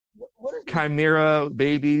 What is Chimera,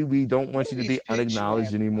 baby, we don't want you to be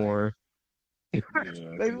unacknowledged anymore. Baby,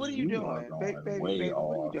 what are you doing? Baby, what are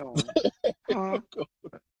you doing? What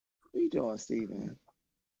are you doing, Steven?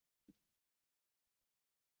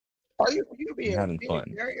 Are you being having fun?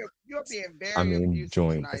 You're being very I'm abusive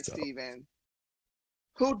enjoying tonight, myself. Steven.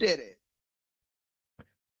 Who did it?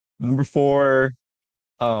 Number 4,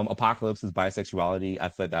 Apocalypse's bisexuality. I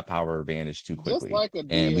feel like that power vanished too quickly. Just like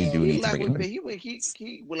and we do need to bring it back.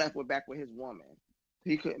 He left back with his woman.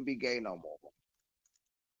 He couldn't be gay no more.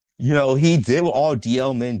 He did what all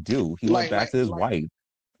DL men do. He went back to his wife.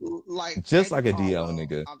 Just like a DL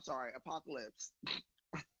nigga. I'm sorry, Apocalypse.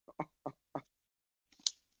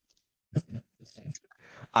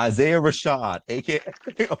 Isaiah Rashad, aka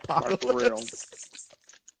Apocalypse.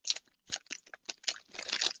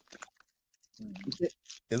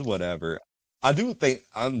 It's whatever. I do think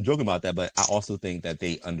I'm joking about that, but I also think that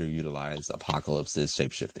they underutilize Apocalypse's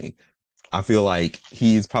shapeshifting. I feel like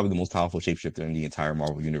he's probably the most powerful shapeshifter in the entire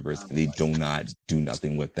Marvel universe, and they do not do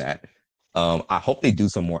nothing with that. I hope they do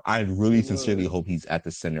some more. I really He sincerely would. hope he's at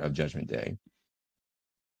the center of Judgment Day.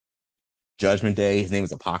 Judgment Day, his name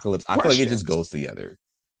is Apocalypse. I feel like it just Questions. goes together.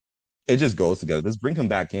 It just goes together. Let's bring him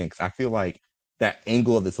back in because I feel like that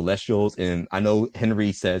angle of the Celestials, and I know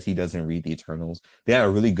Henry says he doesn't read the Eternals. They had a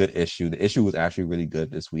really good issue. The issue was actually really good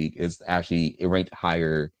this week. It ranked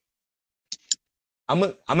higher. I'm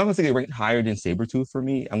not gonna say it ranked higher than Sabretooth for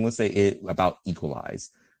me. I'm gonna say it about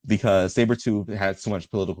equalized because Sabretooth had so much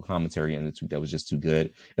political commentary in the tweet that was just too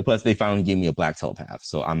good. And plus they finally gave me a black telepath,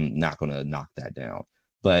 so I'm not gonna knock that down.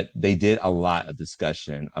 But they did a lot of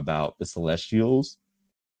discussion about the Celestials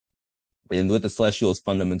and what the Celestials'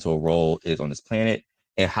 fundamental role is on this planet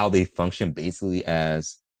and how they function basically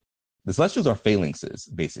as the Celestials are phalanxes,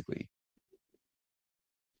 basically.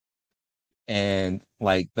 And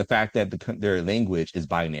like the fact that their language is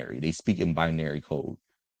binary, they speak in binary code,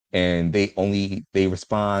 and they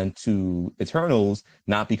respond to Eternals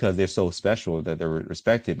not because they're so special that they're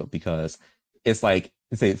respected, but because it's like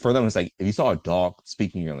say for them it's like if you saw a dog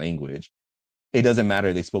speaking your language, it doesn't matter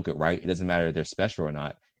if they spoke it right, it doesn't matter if they're special or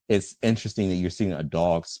not. It's interesting that you're seeing a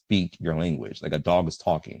dog speak your language, like a dog is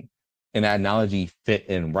talking, and that analogy fit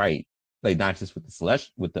in right, like not just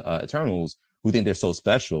with the Eternals who think they're so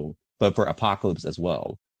special, but for Apocalypse as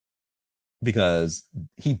well, because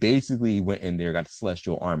he basically went in there, got the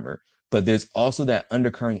celestial armor. But there's also that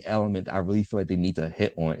undercurrent element I really feel like they need to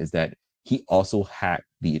hit on is that he also hacked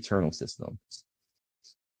the Eternal system.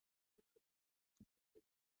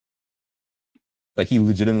 Like he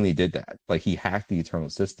legitimately did that. Like he hacked the Eternal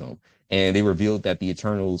system. And they revealed that the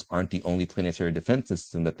Eternals aren't the only planetary defense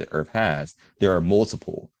system that the Earth has. There are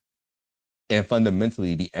multiple. And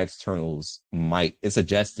fundamentally, the externals it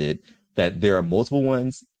suggested that there are multiple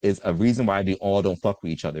ones is a reason why they all don't fuck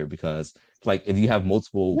with each other because like if you have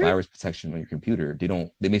multiple virus protection on your computer, they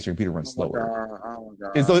make your computer run Oh my slower. god! Oh my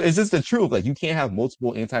And so god! it's just the truth. Like you can't have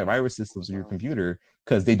multiple antivirus systems on your Oh computer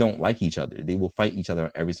because they don't like each other. They will fight each other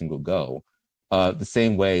on every single go. The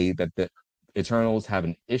same way that the Eternals have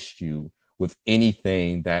an issue with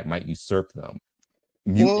anything that might usurp them,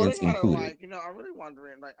 well, they mutants gotta included. like I'm really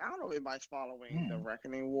wondering like I don't know if anybody's following the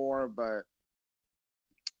Reckoning War, but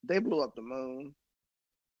they blew up the moon,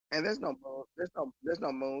 and there's no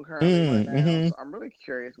moon currently right now. Mm-hmm. So I'm really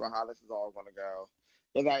curious about how this is all going to go.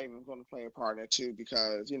 Is that even going to play a part in it too?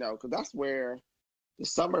 Because because that's where the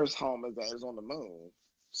summer's home is on the moon.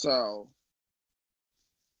 So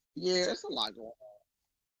yeah, it's a lot going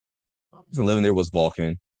Living there was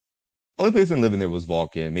Vulcan. Only person living there was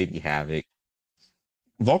Vulcan, maybe Havoc.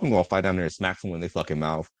 Vulcan gonna fight down there and smack someone in their fucking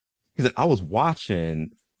mouth. He said, I was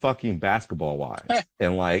watching fucking Basketball Wives.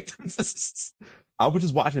 And like I was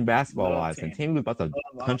just watching Basketball Love Wives and Tammy. Tammy was about to Love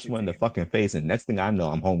punch Auntie one in the Tammy. fucking face, and next thing I know,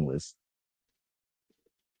 I'm homeless.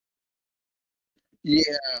 Yeah,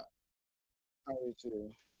 I do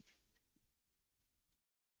too.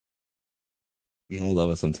 You don't love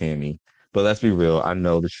us some Tammy. But let's be real, I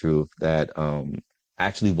know the truth that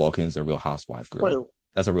actually Vulcan's a real housewife Wait, girl.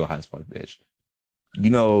 That's a real housewife bitch. You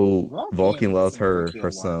know, Vulcan Vulcan loves listen to her Kill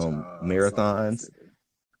Watch some Salt Lake marathons, City.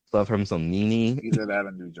 love her some Nene. He did that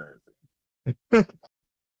in New Jersey.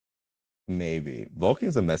 Maybe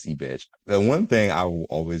Vulcan's a messy bitch. The one thing I will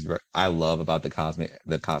always I love about the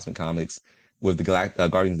cosmic comics with the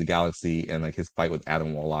Guardians of the Galaxy and like his fight with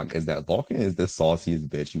Adam Warlock is that Vulcan is the sauciest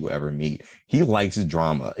bitch you will ever meet. He likes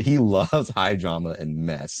drama. He loves high drama and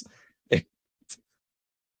mess.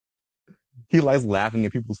 He likes laughing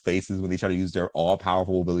at people's faces when they try to use their all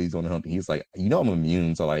powerful abilities on him. He's like, I'm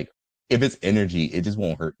immune, so like if it's energy, it just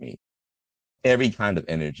won't hurt me. Every kind of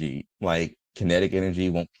energy, like kinetic energy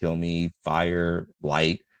won't kill me, fire,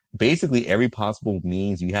 light, basically every possible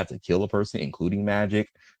means you have to kill a person, including magic.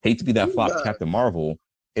 Hate to be that who's flop that? Captain Marvel,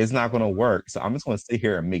 it's not going to work. So I'm just going to sit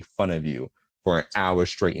here and make fun of you for an hour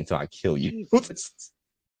straight until I kill you.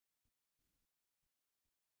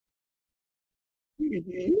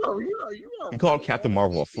 You called Captain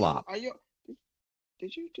Marvel a flop. Are you?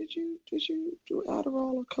 Did you do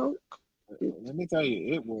Adderall or Coke? Let me tell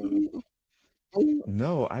you, it was.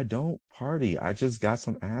 No, I don't party. I just got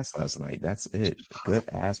some ass last night. That's it. Good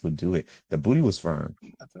ass would do it. The booty was firm.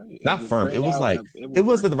 I tell you, Not firm. It was like it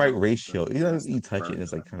was the right ratio. You touch it and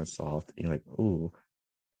it's like kind of soft. You're like, ooh.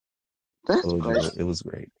 That's great. It was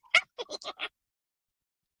great.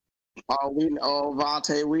 Oh, we know,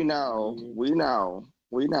 Vontae. We know.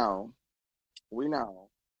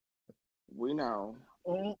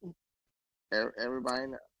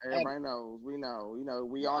 Everybody knows. We know.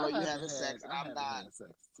 We all know you having sex. I'm not.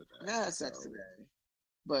 I had sex today,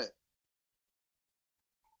 but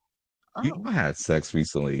I had sex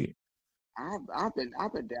recently. I've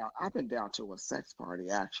been down to a sex party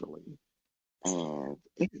actually. and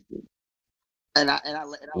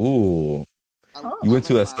Ooh, I you went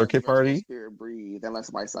to let a my circuit vegetable party? spirit breathe and let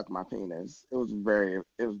somebody suck my penis. It was very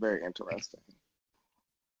interesting.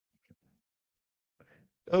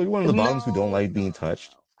 Oh, you're one of the bottoms who don't like being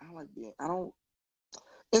touched. I don't like being. I don't.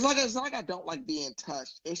 It's not like I don't like being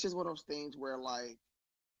touched. It's just one of those things where like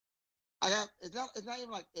I got. It's not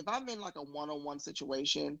even like if I'm in like a one-on-one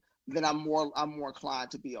situation, then I'm more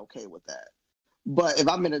inclined to be okay with that. But if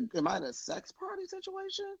I'm in a am I in a sex party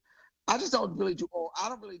situation, I just don't really do oral. I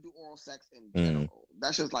don't really do oral sex in Mm. general.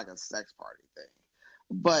 That's just like a sex party thing.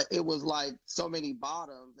 But it was like so many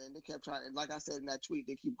bottoms, and they kept trying. And like I said in that tweet,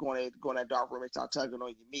 they keep going that dark room and start tugging on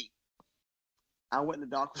your meat. I went in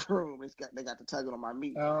the dark room. They got to tugging on my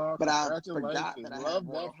meat, Oh, but I forgot congratulations. that I had Love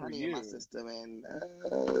that royal for honey in my you. system, and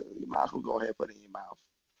you might as well go ahead and put it in your mouth.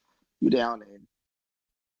 You down there?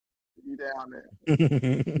 You down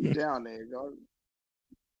there? You down there? Go.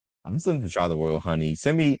 I'm just looking to try the Royal Honey.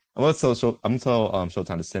 Send me. I'm gonna tell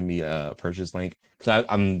Showtime to send me a purchase link because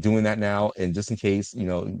I'm doing that now. And just in case, be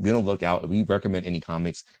on the lookout. If we recommend any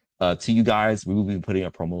comics to you guys, we will be putting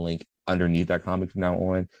a promo link underneath that comic from now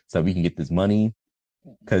on, so we can get this money.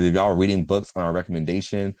 Because if y'all are reading books on our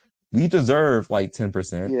recommendation, we deserve like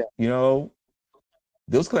 10%. Yeah,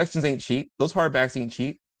 Those collections ain't cheap. Those hardbacks ain't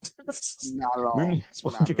cheap. not at We all. might as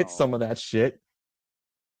well Not at get some all. of that shit.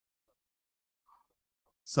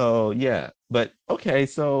 So yeah, but okay,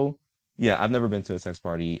 so yeah, I've never been to a sex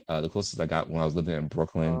party. The closest I got when I was living in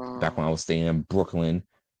Brooklyn, back when I was staying in Brooklyn,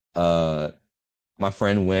 uh, my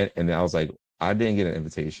friend went, and I was like, I didn't get an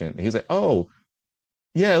invitation. And he was like, "Oh,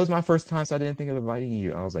 yeah, it was my first time, so I didn't think of inviting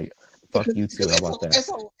you." I was like, "Fuck you too. Because How about that?" it's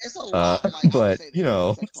a lot. Like I would But say this,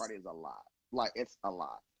 a sex party is a lot. Like it's a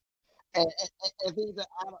lot. And things that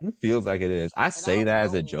it feels like it is. I I say don't that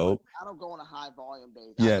as go a on joke. I don't go on a high volume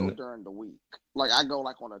days. I Yeah. go during the week. Like I go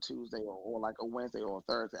like on a Tuesday or like a Wednesday or a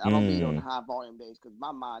Thursday. I don't be on Mm, high volume days because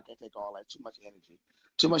my mind can't take all that too much energy,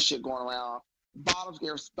 too much shit going around. Bottoms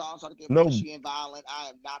start to get no. pushy and violent. I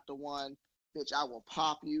am not the one, bitch. I will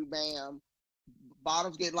pop you, bam.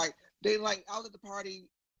 Bottoms get like they like. I was at the party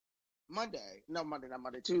Monday, no Monday, not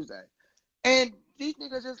Monday, Tuesday. And these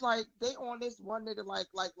niggas just like they on this one nigga like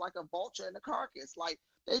a vulture in the carcass. Like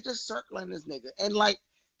they just circling this nigga and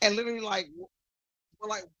literally like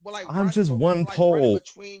I'm just one like running pole.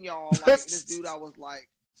 between y'all. Like this dude, I was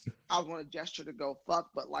gonna gesture to go fuck,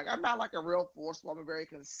 but like I'm not like a real forceful. I'm a very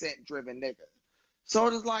consent driven nigga. So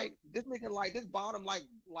it's like this nigga like this bottom like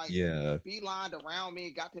Yeah. beelined around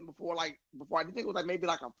me, got to him before I think it was like maybe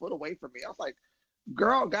like a foot away from me. I was like,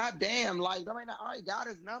 girl, goddamn, like I mean I already got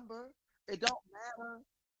his number. It don't matter.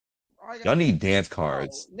 All you Y'all gotta do, need dance bro,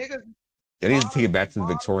 cards. niggas, Y'all need to take it back to the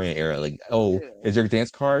bottoms Victorian era. need Like, to oh, chill. is your dance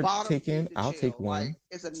card Bottoms taken? need to I'll take chill. Like one.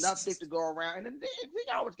 it's enough dick to go around, and then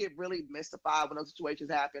they always get really mystified when those situations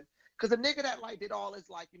happen. Because the nigga that like did all this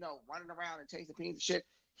like running around and chasing peas and shit,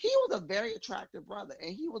 he was a very attractive brother,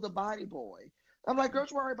 and he was a body boy. I'm like, girl,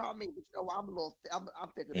 don't worry about me. But I'm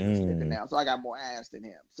thicker than this nigga Mm. now, so I got more ass than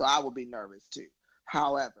him, so I would be nervous too.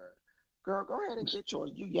 However, girl, go ahead and get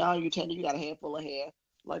yours. You young, you tender, you got a handful of hair.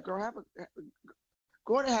 Like, girl,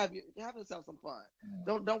 go ahead and have yourself some fun.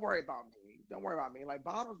 Don't worry about me. Don't worry about me. Like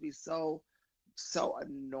bottles be so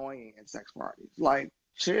annoying in sex parties. Like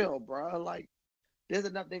chill, bro. Like there's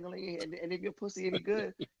enough dingling, and if your pussy any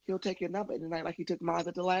good, he'll take your number in the night like he took mine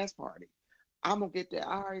at the last party. I'm gonna get that.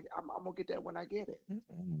 All right, I'm gonna get that when I get it.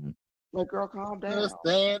 Mm. Like girl, calm down. Just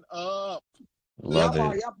stand up. Love it.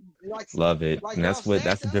 Y'all like Love it. like And girl, that's stand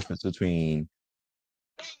the up. difference between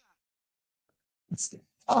Stand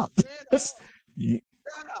up. You-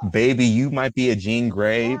 Stand up. baby, you might be a Jean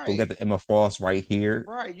Grey, but we got Right. the Emma Frost right here.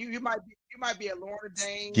 Right. You might be a Lorna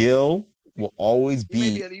Dane. Skill will always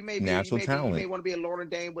beat natural You may talent. want to be a Lorna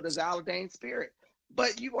Dane with a Zaladane spirit,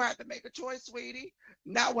 but you gonna have to make a choice, sweetie.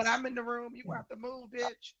 Not when I'm in the room. You gonna have to move,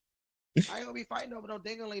 bitch. I ain't gonna be fighting over no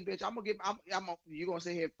dingling, bitch. You gonna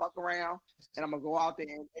sit here and fuck around, and I'm gonna go out there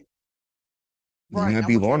and You right. might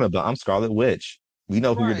be Lorna, but I'm Scarlet Witch. We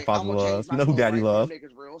know who your I'm father gonna change loves. We my know who clothes daddy right in front of loves.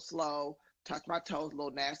 niggas real slow, touch my toes, a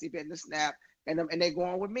little nasty bit in the snap, and they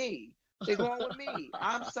going with me. They going with me.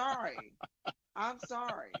 I'm sorry. I'm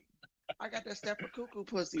sorry. I got that step of cuckoo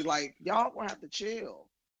pussy. Like y'all gonna have to chill.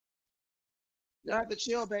 Y'all have to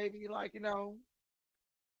chill, baby. Like I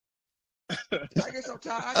get so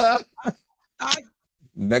tired. I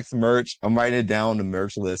Next merch, I'm writing it down the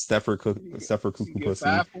merch list. Stepper You Cuckoo get Pussy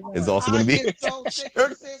 5 for is 1. also going I to be get so a sick of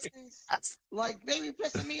shirt. sissies. Like they be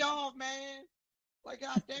pissing me off, man. Like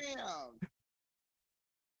goddamn,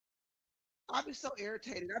 I be so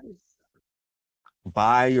irritated. I be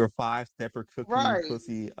Buy your 5 Stepper Cookie right,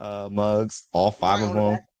 Pussy mugs, all 5 right of on the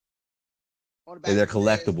them. back. On the And back they're it says,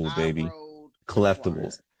 collectibles, I baby. rode the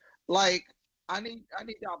Collectibles. choir. Like, I need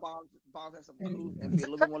y'all bombs have some couth and be a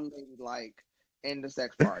little more lady-like in the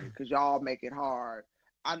sex party, because y'all make it hard.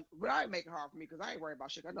 I make it hard for me because I ain't worried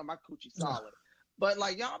about shit. I know my coochie solid. But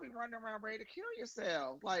like, y'all be running around ready to kill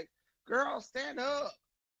yourselves. Like, girls, stand up.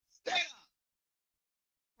 Stand up.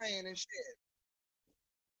 Playing and shit.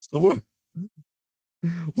 So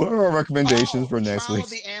what are our recommendations for next Trial week?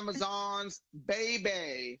 of the Amazons,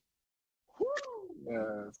 baby. Woo.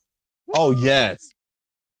 Yes. Oh yes.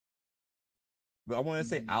 But I want to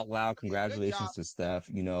say Mm-hmm. out loud, congratulations Good to Steph.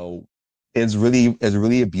 You know, it's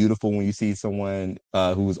really beautiful when you see someone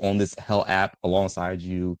who's on this Hell app alongside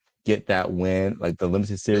you get that win, like the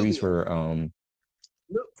limited series for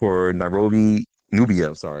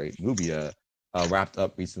Nubia wrapped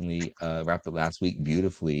up recently, wrapped up last week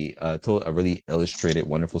beautifully. Told a really illustrated,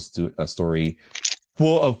 wonderful story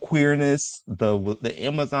full of queerness. The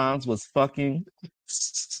Amazons was fucking.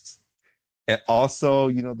 And also,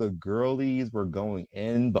 you know, the girlies were going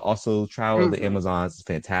in, but also Trial of the Amazons is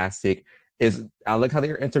fantastic. I like how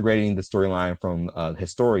they're integrating the storyline from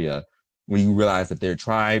Historia, when you realize that their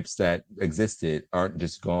tribes that existed aren't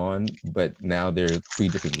just gone, but now they're 3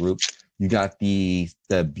 different groups. You got the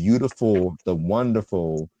beautiful, the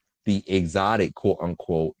wonderful, the exotic, quote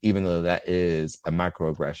unquote, even though that is a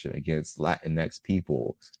microaggression against Latinx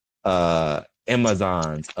people.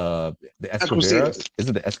 Amazons, the Escudera. Is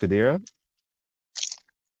it the Escudera?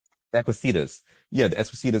 Equisitas. Yeah, the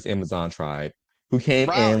Equisitas Amazon tribe, who came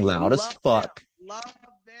in loud as fuck. Love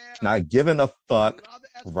them. Not giving a fuck.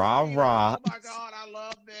 Rah rah. Oh my god, I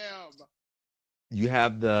love them. You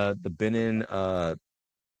have the Benin,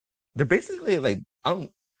 they're basically like, I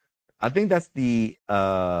think that's the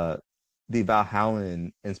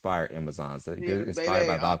Valhallan inspired Amazons. They're inspired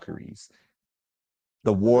by Valkyries.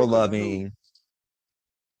 The war loving.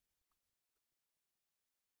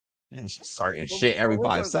 And she's starting shit every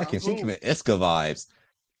 5 seconds. She giving Iska vibes.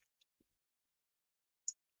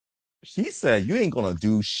 She said, "You ain't gonna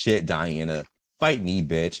do shit, Diana. Fight me,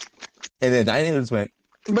 bitch." And then Diana just went,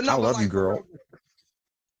 "I love you, girl."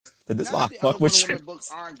 This is why I fuck with you. Books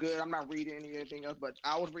aren't good. I'm not reading anything else, but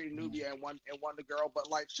I was reading Nubia and Wonder Girl. But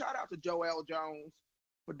like, shout out to Joelle Jones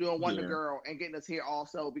for doing Wonder Girl and getting us here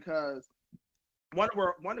also, because Wonder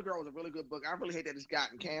Girl was a really good book. I really hate that it's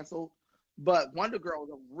gotten canceled, but Wonder Girl was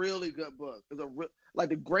a really good book. It was like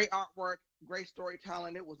the great artwork, great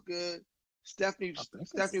storytelling. It was good. Stephanie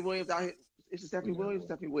Williams out here. Is it Stephanie Williams?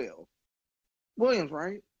 Stephanie Williams,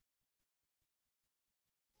 right?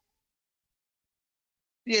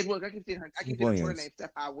 Yeah, look, I can see her. I can see her name.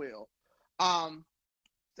 I will.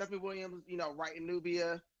 Stephanie Williams, you know, writing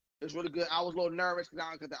Nubia is really good. I was a little nervous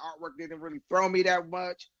because the artwork didn't really throw me that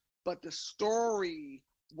much, but the story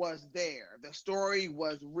was there. The story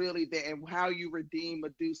was really there, and how you redeem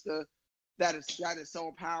Medusa. That is so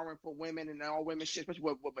empowering for women and all women, especially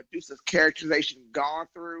what Medusa's characterization gone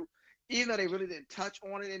through. Even though they really didn't touch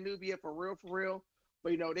on it in Nubia for real.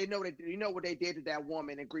 But they know what they did to that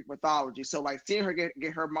woman in Greek mythology. So like seeing her get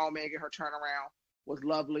her moment, get her turnaround was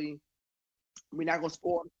lovely. We're not gonna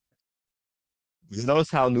spoil. You notice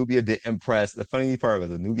how Nubia did impress. The funny part was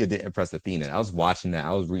that Nubia did impress Athena. I was watching that.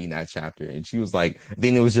 I was reading that chapter, and she was like,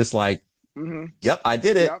 Athena was just like, "Yep, I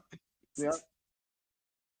did it. Yep.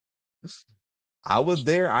 I was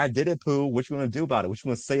there. I did it, Pooh. What you gonna do about it? What you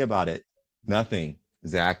gonna say about it? Nothing.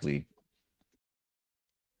 Exactly.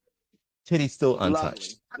 Titty's still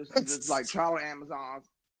untouched. This is like Trial of Amazons,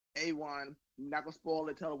 A1. I'm not gonna spoil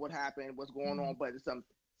it. Tell her what happened, what's going on, but it's some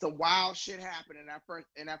wild shit happened in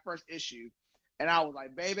that first issue, and I was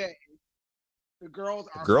like, baby, the girls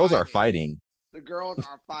are fighting. The girls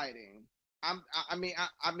are fighting. I mean,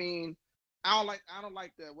 I don't like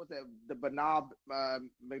the Banab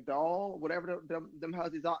McDowell, whatever them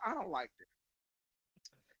hussies are. I don't like them.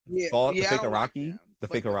 The fake Iraqi, the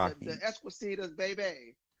fake Iraqi. The Esquisitas,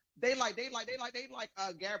 baby. They like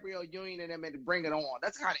Gabrielle Union and them, and bring it on.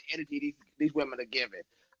 That's the kind of energy these women are giving.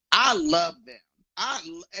 I love them.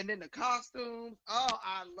 And then the costumes. Oh,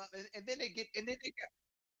 I love it. And then they get.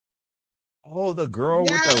 Oh, the girl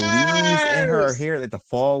with the leaves in her hair, like the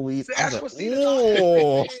fall leaves. I love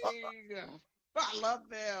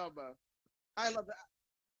them. I love that.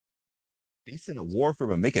 They sent a war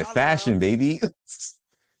for making fashion, baby.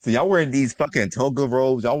 So y'all wearing these fucking toga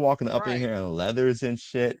robes, y'all walking up in here in leathers and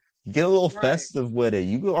shit. Get a little festive with it.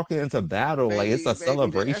 You walking into battle like it's a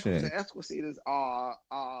celebration. The Esquisitas are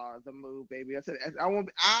the move, baby. I said I want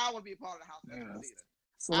to be a part of the house of Esquisita.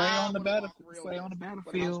 Slay on the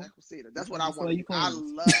battlefield. That's what I want. I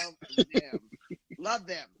love them. Love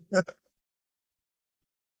them.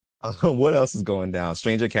 What else is going down?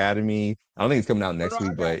 Strange Academy. I don't think it's coming out Oh, next no, I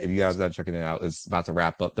week, got but it. if you guys are checking it out, it's about to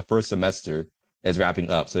wrap up. The first semester is wrapping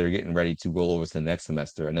up, so they're getting ready to roll over to the next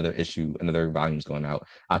semester. Another issue, another volume's going out.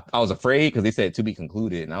 I was afraid because they said to be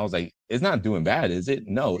concluded, and I was like, it's not doing bad, is it?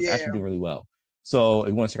 No, it's Yeah. actually doing really well. So if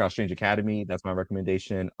you want to check out Strange Academy, that's my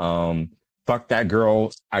recommendation. Fuck that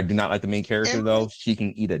girl. I do not like the main character though. Emily? She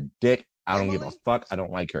can eat a dick. I don't give a Emily? fuck. I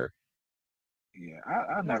don't like her. Yeah,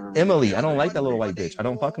 I never One, really Emily, I cared don't for like that little Emily. white bitch. I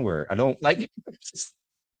don't fucking with her. I don't like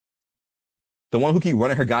the one who keep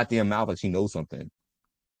running her goddamn mouth like she knows something.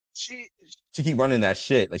 She She keep running that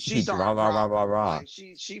shit. Like she she keep rah started rah rah rah problems. rah. Like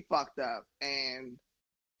she fucked up, and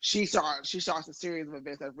she starts a series of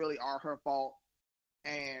events that really are her fault,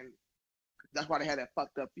 and that's why they had that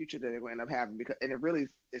fucked up future that they're going to end up having, because and it really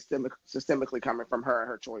is systemically coming from her and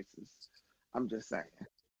her choices. I'm just saying.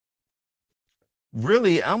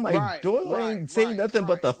 Really? I'm like, Right, Doyle right, ain't saying right, nothing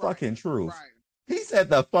but right, the right, fucking truth. right. He said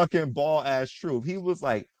the fucking ball ass truth. He was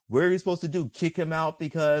like, what are you supposed to do? Kick him out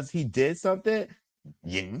because he did something?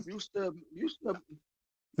 Yeah. You stood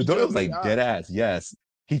The Doyle stood was me like, dead up. ass. Yes.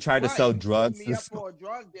 He tried to Right, sell you stood drugs. me up for a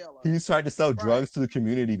drug dealer. He's tried to sell Right. drugs to the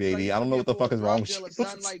community, So baby. you I don't stood know me what up the for fuck a is wrong drug with dealer,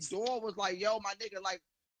 you. son. Like Doyle was like, yo, my nigga, like,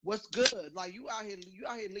 what's good? Like you out here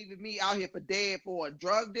leaving me out here for dead for a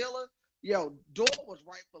drug dealer? Yo, Doyle was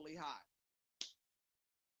rightfully hot.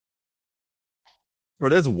 For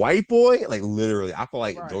this white boy, like literally, I feel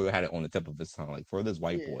like Right. Doyle had it on the tip of his tongue. Like for this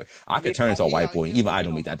white Yeah. boy, I could turn into a white boy. Yeah, Even I you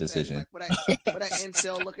don't know, make that decision. like for that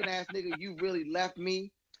incel looking ass nigga, you really left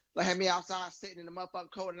me, like had me outside sitting in the motherfucking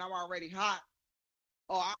cold, and I'm already hot.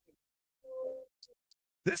 Oh,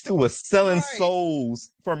 This dude was selling right. souls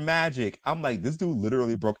for magic. I'm like, this dude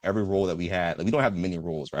literally broke every rule that we had. Like we don't have many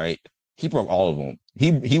rules, right? He broke all of them.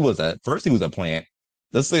 He was he was a plant.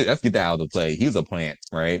 Let's get that out of the play. He was a plant,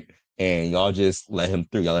 right? And y'all just let him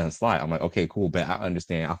through. Y'all let him slide. I'm like, okay, cool, but I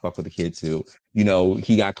understand. I fuck with the kid too. You know,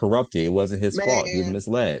 he got corrupted. It wasn't his fault. He was Man,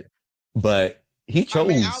 misled. But he I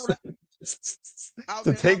mean, chose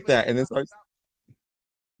to take that and then starts.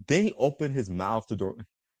 Then he opened his mouth to door.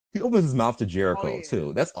 He opens his mouth to oh Jericho yeah,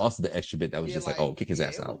 too. That's also the extra bit that was yeah, just like, like oh, kick his yeah,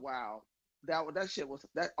 ass it was out. wild. That shit was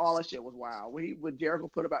that all that shit was wild. When Jericho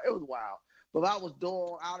put about it was wild. But if I was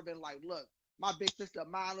Doyle, I would have been like, look, my big sister,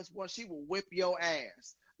 mindless one, she will whip your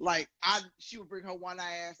ass. Like she would bring her one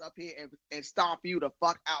ass up here and stomp you the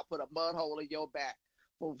fuck out, put a mud hole in your back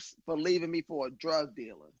for leaving me for a drug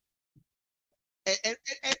dealer. And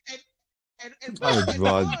I'm a drug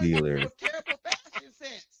one dealer. with terrible fashion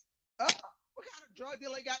sense. What kind of drug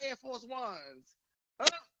dealer got Air Force Ones?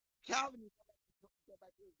 Calvin.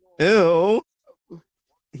 Ew.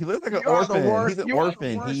 He looks like an You are the orphan. worst. He's an You are the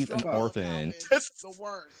orphan. worst He's an drug dealer, orphan. Calvin. The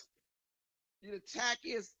worst. You're the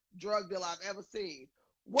tackiest drug dealer I've ever seen.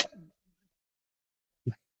 What?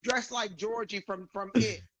 Dressed like Georgie from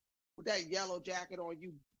It with that yellow jacket on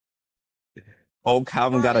you. Oh,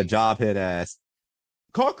 Calvin got a Right. job head ass.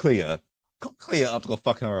 Call Clea. Call Clea up to go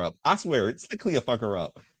fuck her up. I swear, it's like Clea fuck her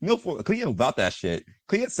up. Clea about that shit.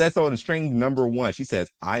 Clea says so in string number 1. She says,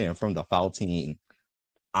 I am from the foul team.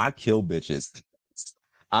 I kill bitches.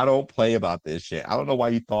 I don't play about this shit. I don't know why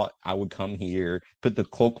you thought I would come here, put the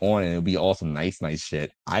cloak on, and it'll be all some nice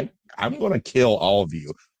shit. I'm gonna kill all of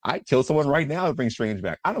you. I kill someone right now to bring Strange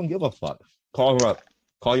back. I don't give a fuck. Call her up.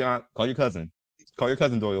 Call your aunt. Call your cousin. Call your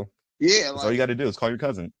cousin, Doyle. Yeah, That's all you got to do is call your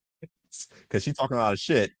cousin, because she's talking a lot of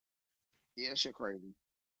shit. Yeah, shit crazy.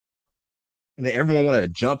 And then everyone wanted to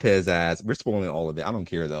jump his ass. We're spoiling all of it. I don't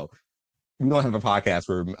care though. We don't have a podcast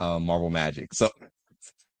for Marvel Magic, so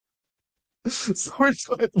so we're just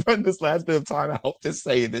going to run this last bit of time out just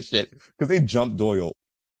saying this shit because they jumped Doyle.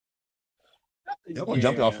 Y'all gonna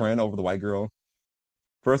jump y'all friend over the white girl?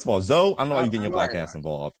 First of all, Zoe, I don't know why you're getting your black ass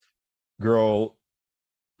involved. Girl,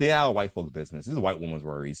 stay out of white folks' business. This is a white woman's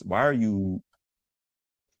worries. Why are you?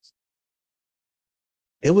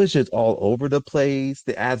 It was just all over the place.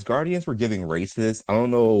 The Asgardians were giving racist. I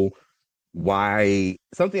don't know why.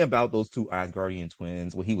 Something about those two Asgardian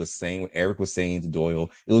twins, what he was saying, what Eric was saying to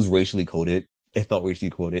Doyle, it was racially coded. It felt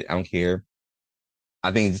racially coded. I don't care.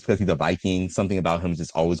 I think just because he's a Viking, something about him is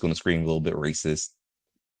just always going to scream a little bit racist.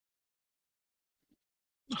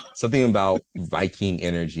 Something about Viking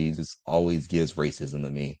energy just always gives racism to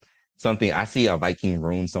me. Something I see a Viking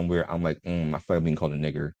rune somewhere, I'm like, I feel like I'm being called a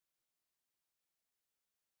nigger.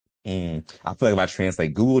 I feel like if I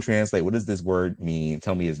translate, Google Translate, what does this word mean?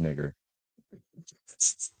 Tell me it's nigger.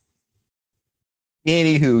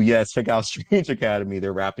 Anywho, yes, check out Strange Academy.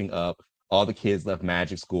 They're wrapping up. All the kids left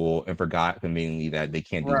magic school and forgot conveniently that they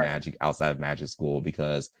can't do magic outside of magic school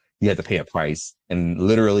because you have to pay a price. And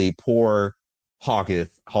literally, poor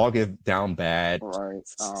Hoggith down bad. Right.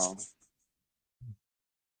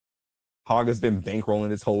 Hogga's been bankrolling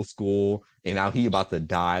this whole school, and now he about to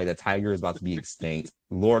die. The tiger is about to be extinct.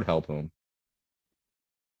 Lord help him.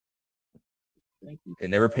 Thank you. It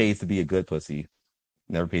never pays to be a good pussy.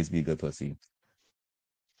 Never pays to be a good pussy.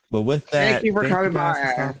 But with Thank that, you for thank you coming guys for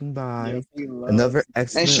by. stopping by. Yes, we love Another And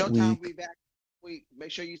excellent Showtime will week. be back next week.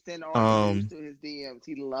 Make sure you send all your news to his DMs.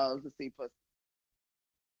 He loves to see pussy.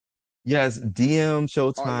 Yes, DM Oh yeah.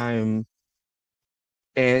 Showtime.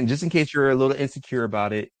 And just in case you're a little insecure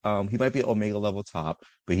about it, he might be an Omega level top,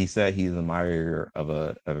 but he said he's an admirer of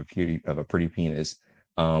a pretty penis.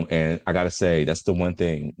 And I gotta say, that's the one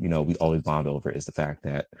thing, you know, we always bond over is the fact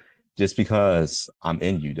that just because I'm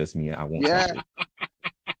in you doesn't mean I won't Yeah. touch it.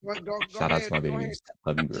 Go Shout out to my ahead. babies.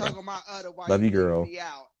 Love you, Tug girl. on my udder while Love you, you leave girl. me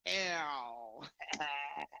out.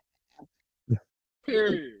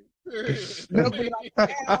 Ew. Period. They'll be like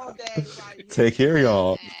all day while you Take care,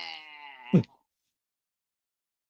 y'all.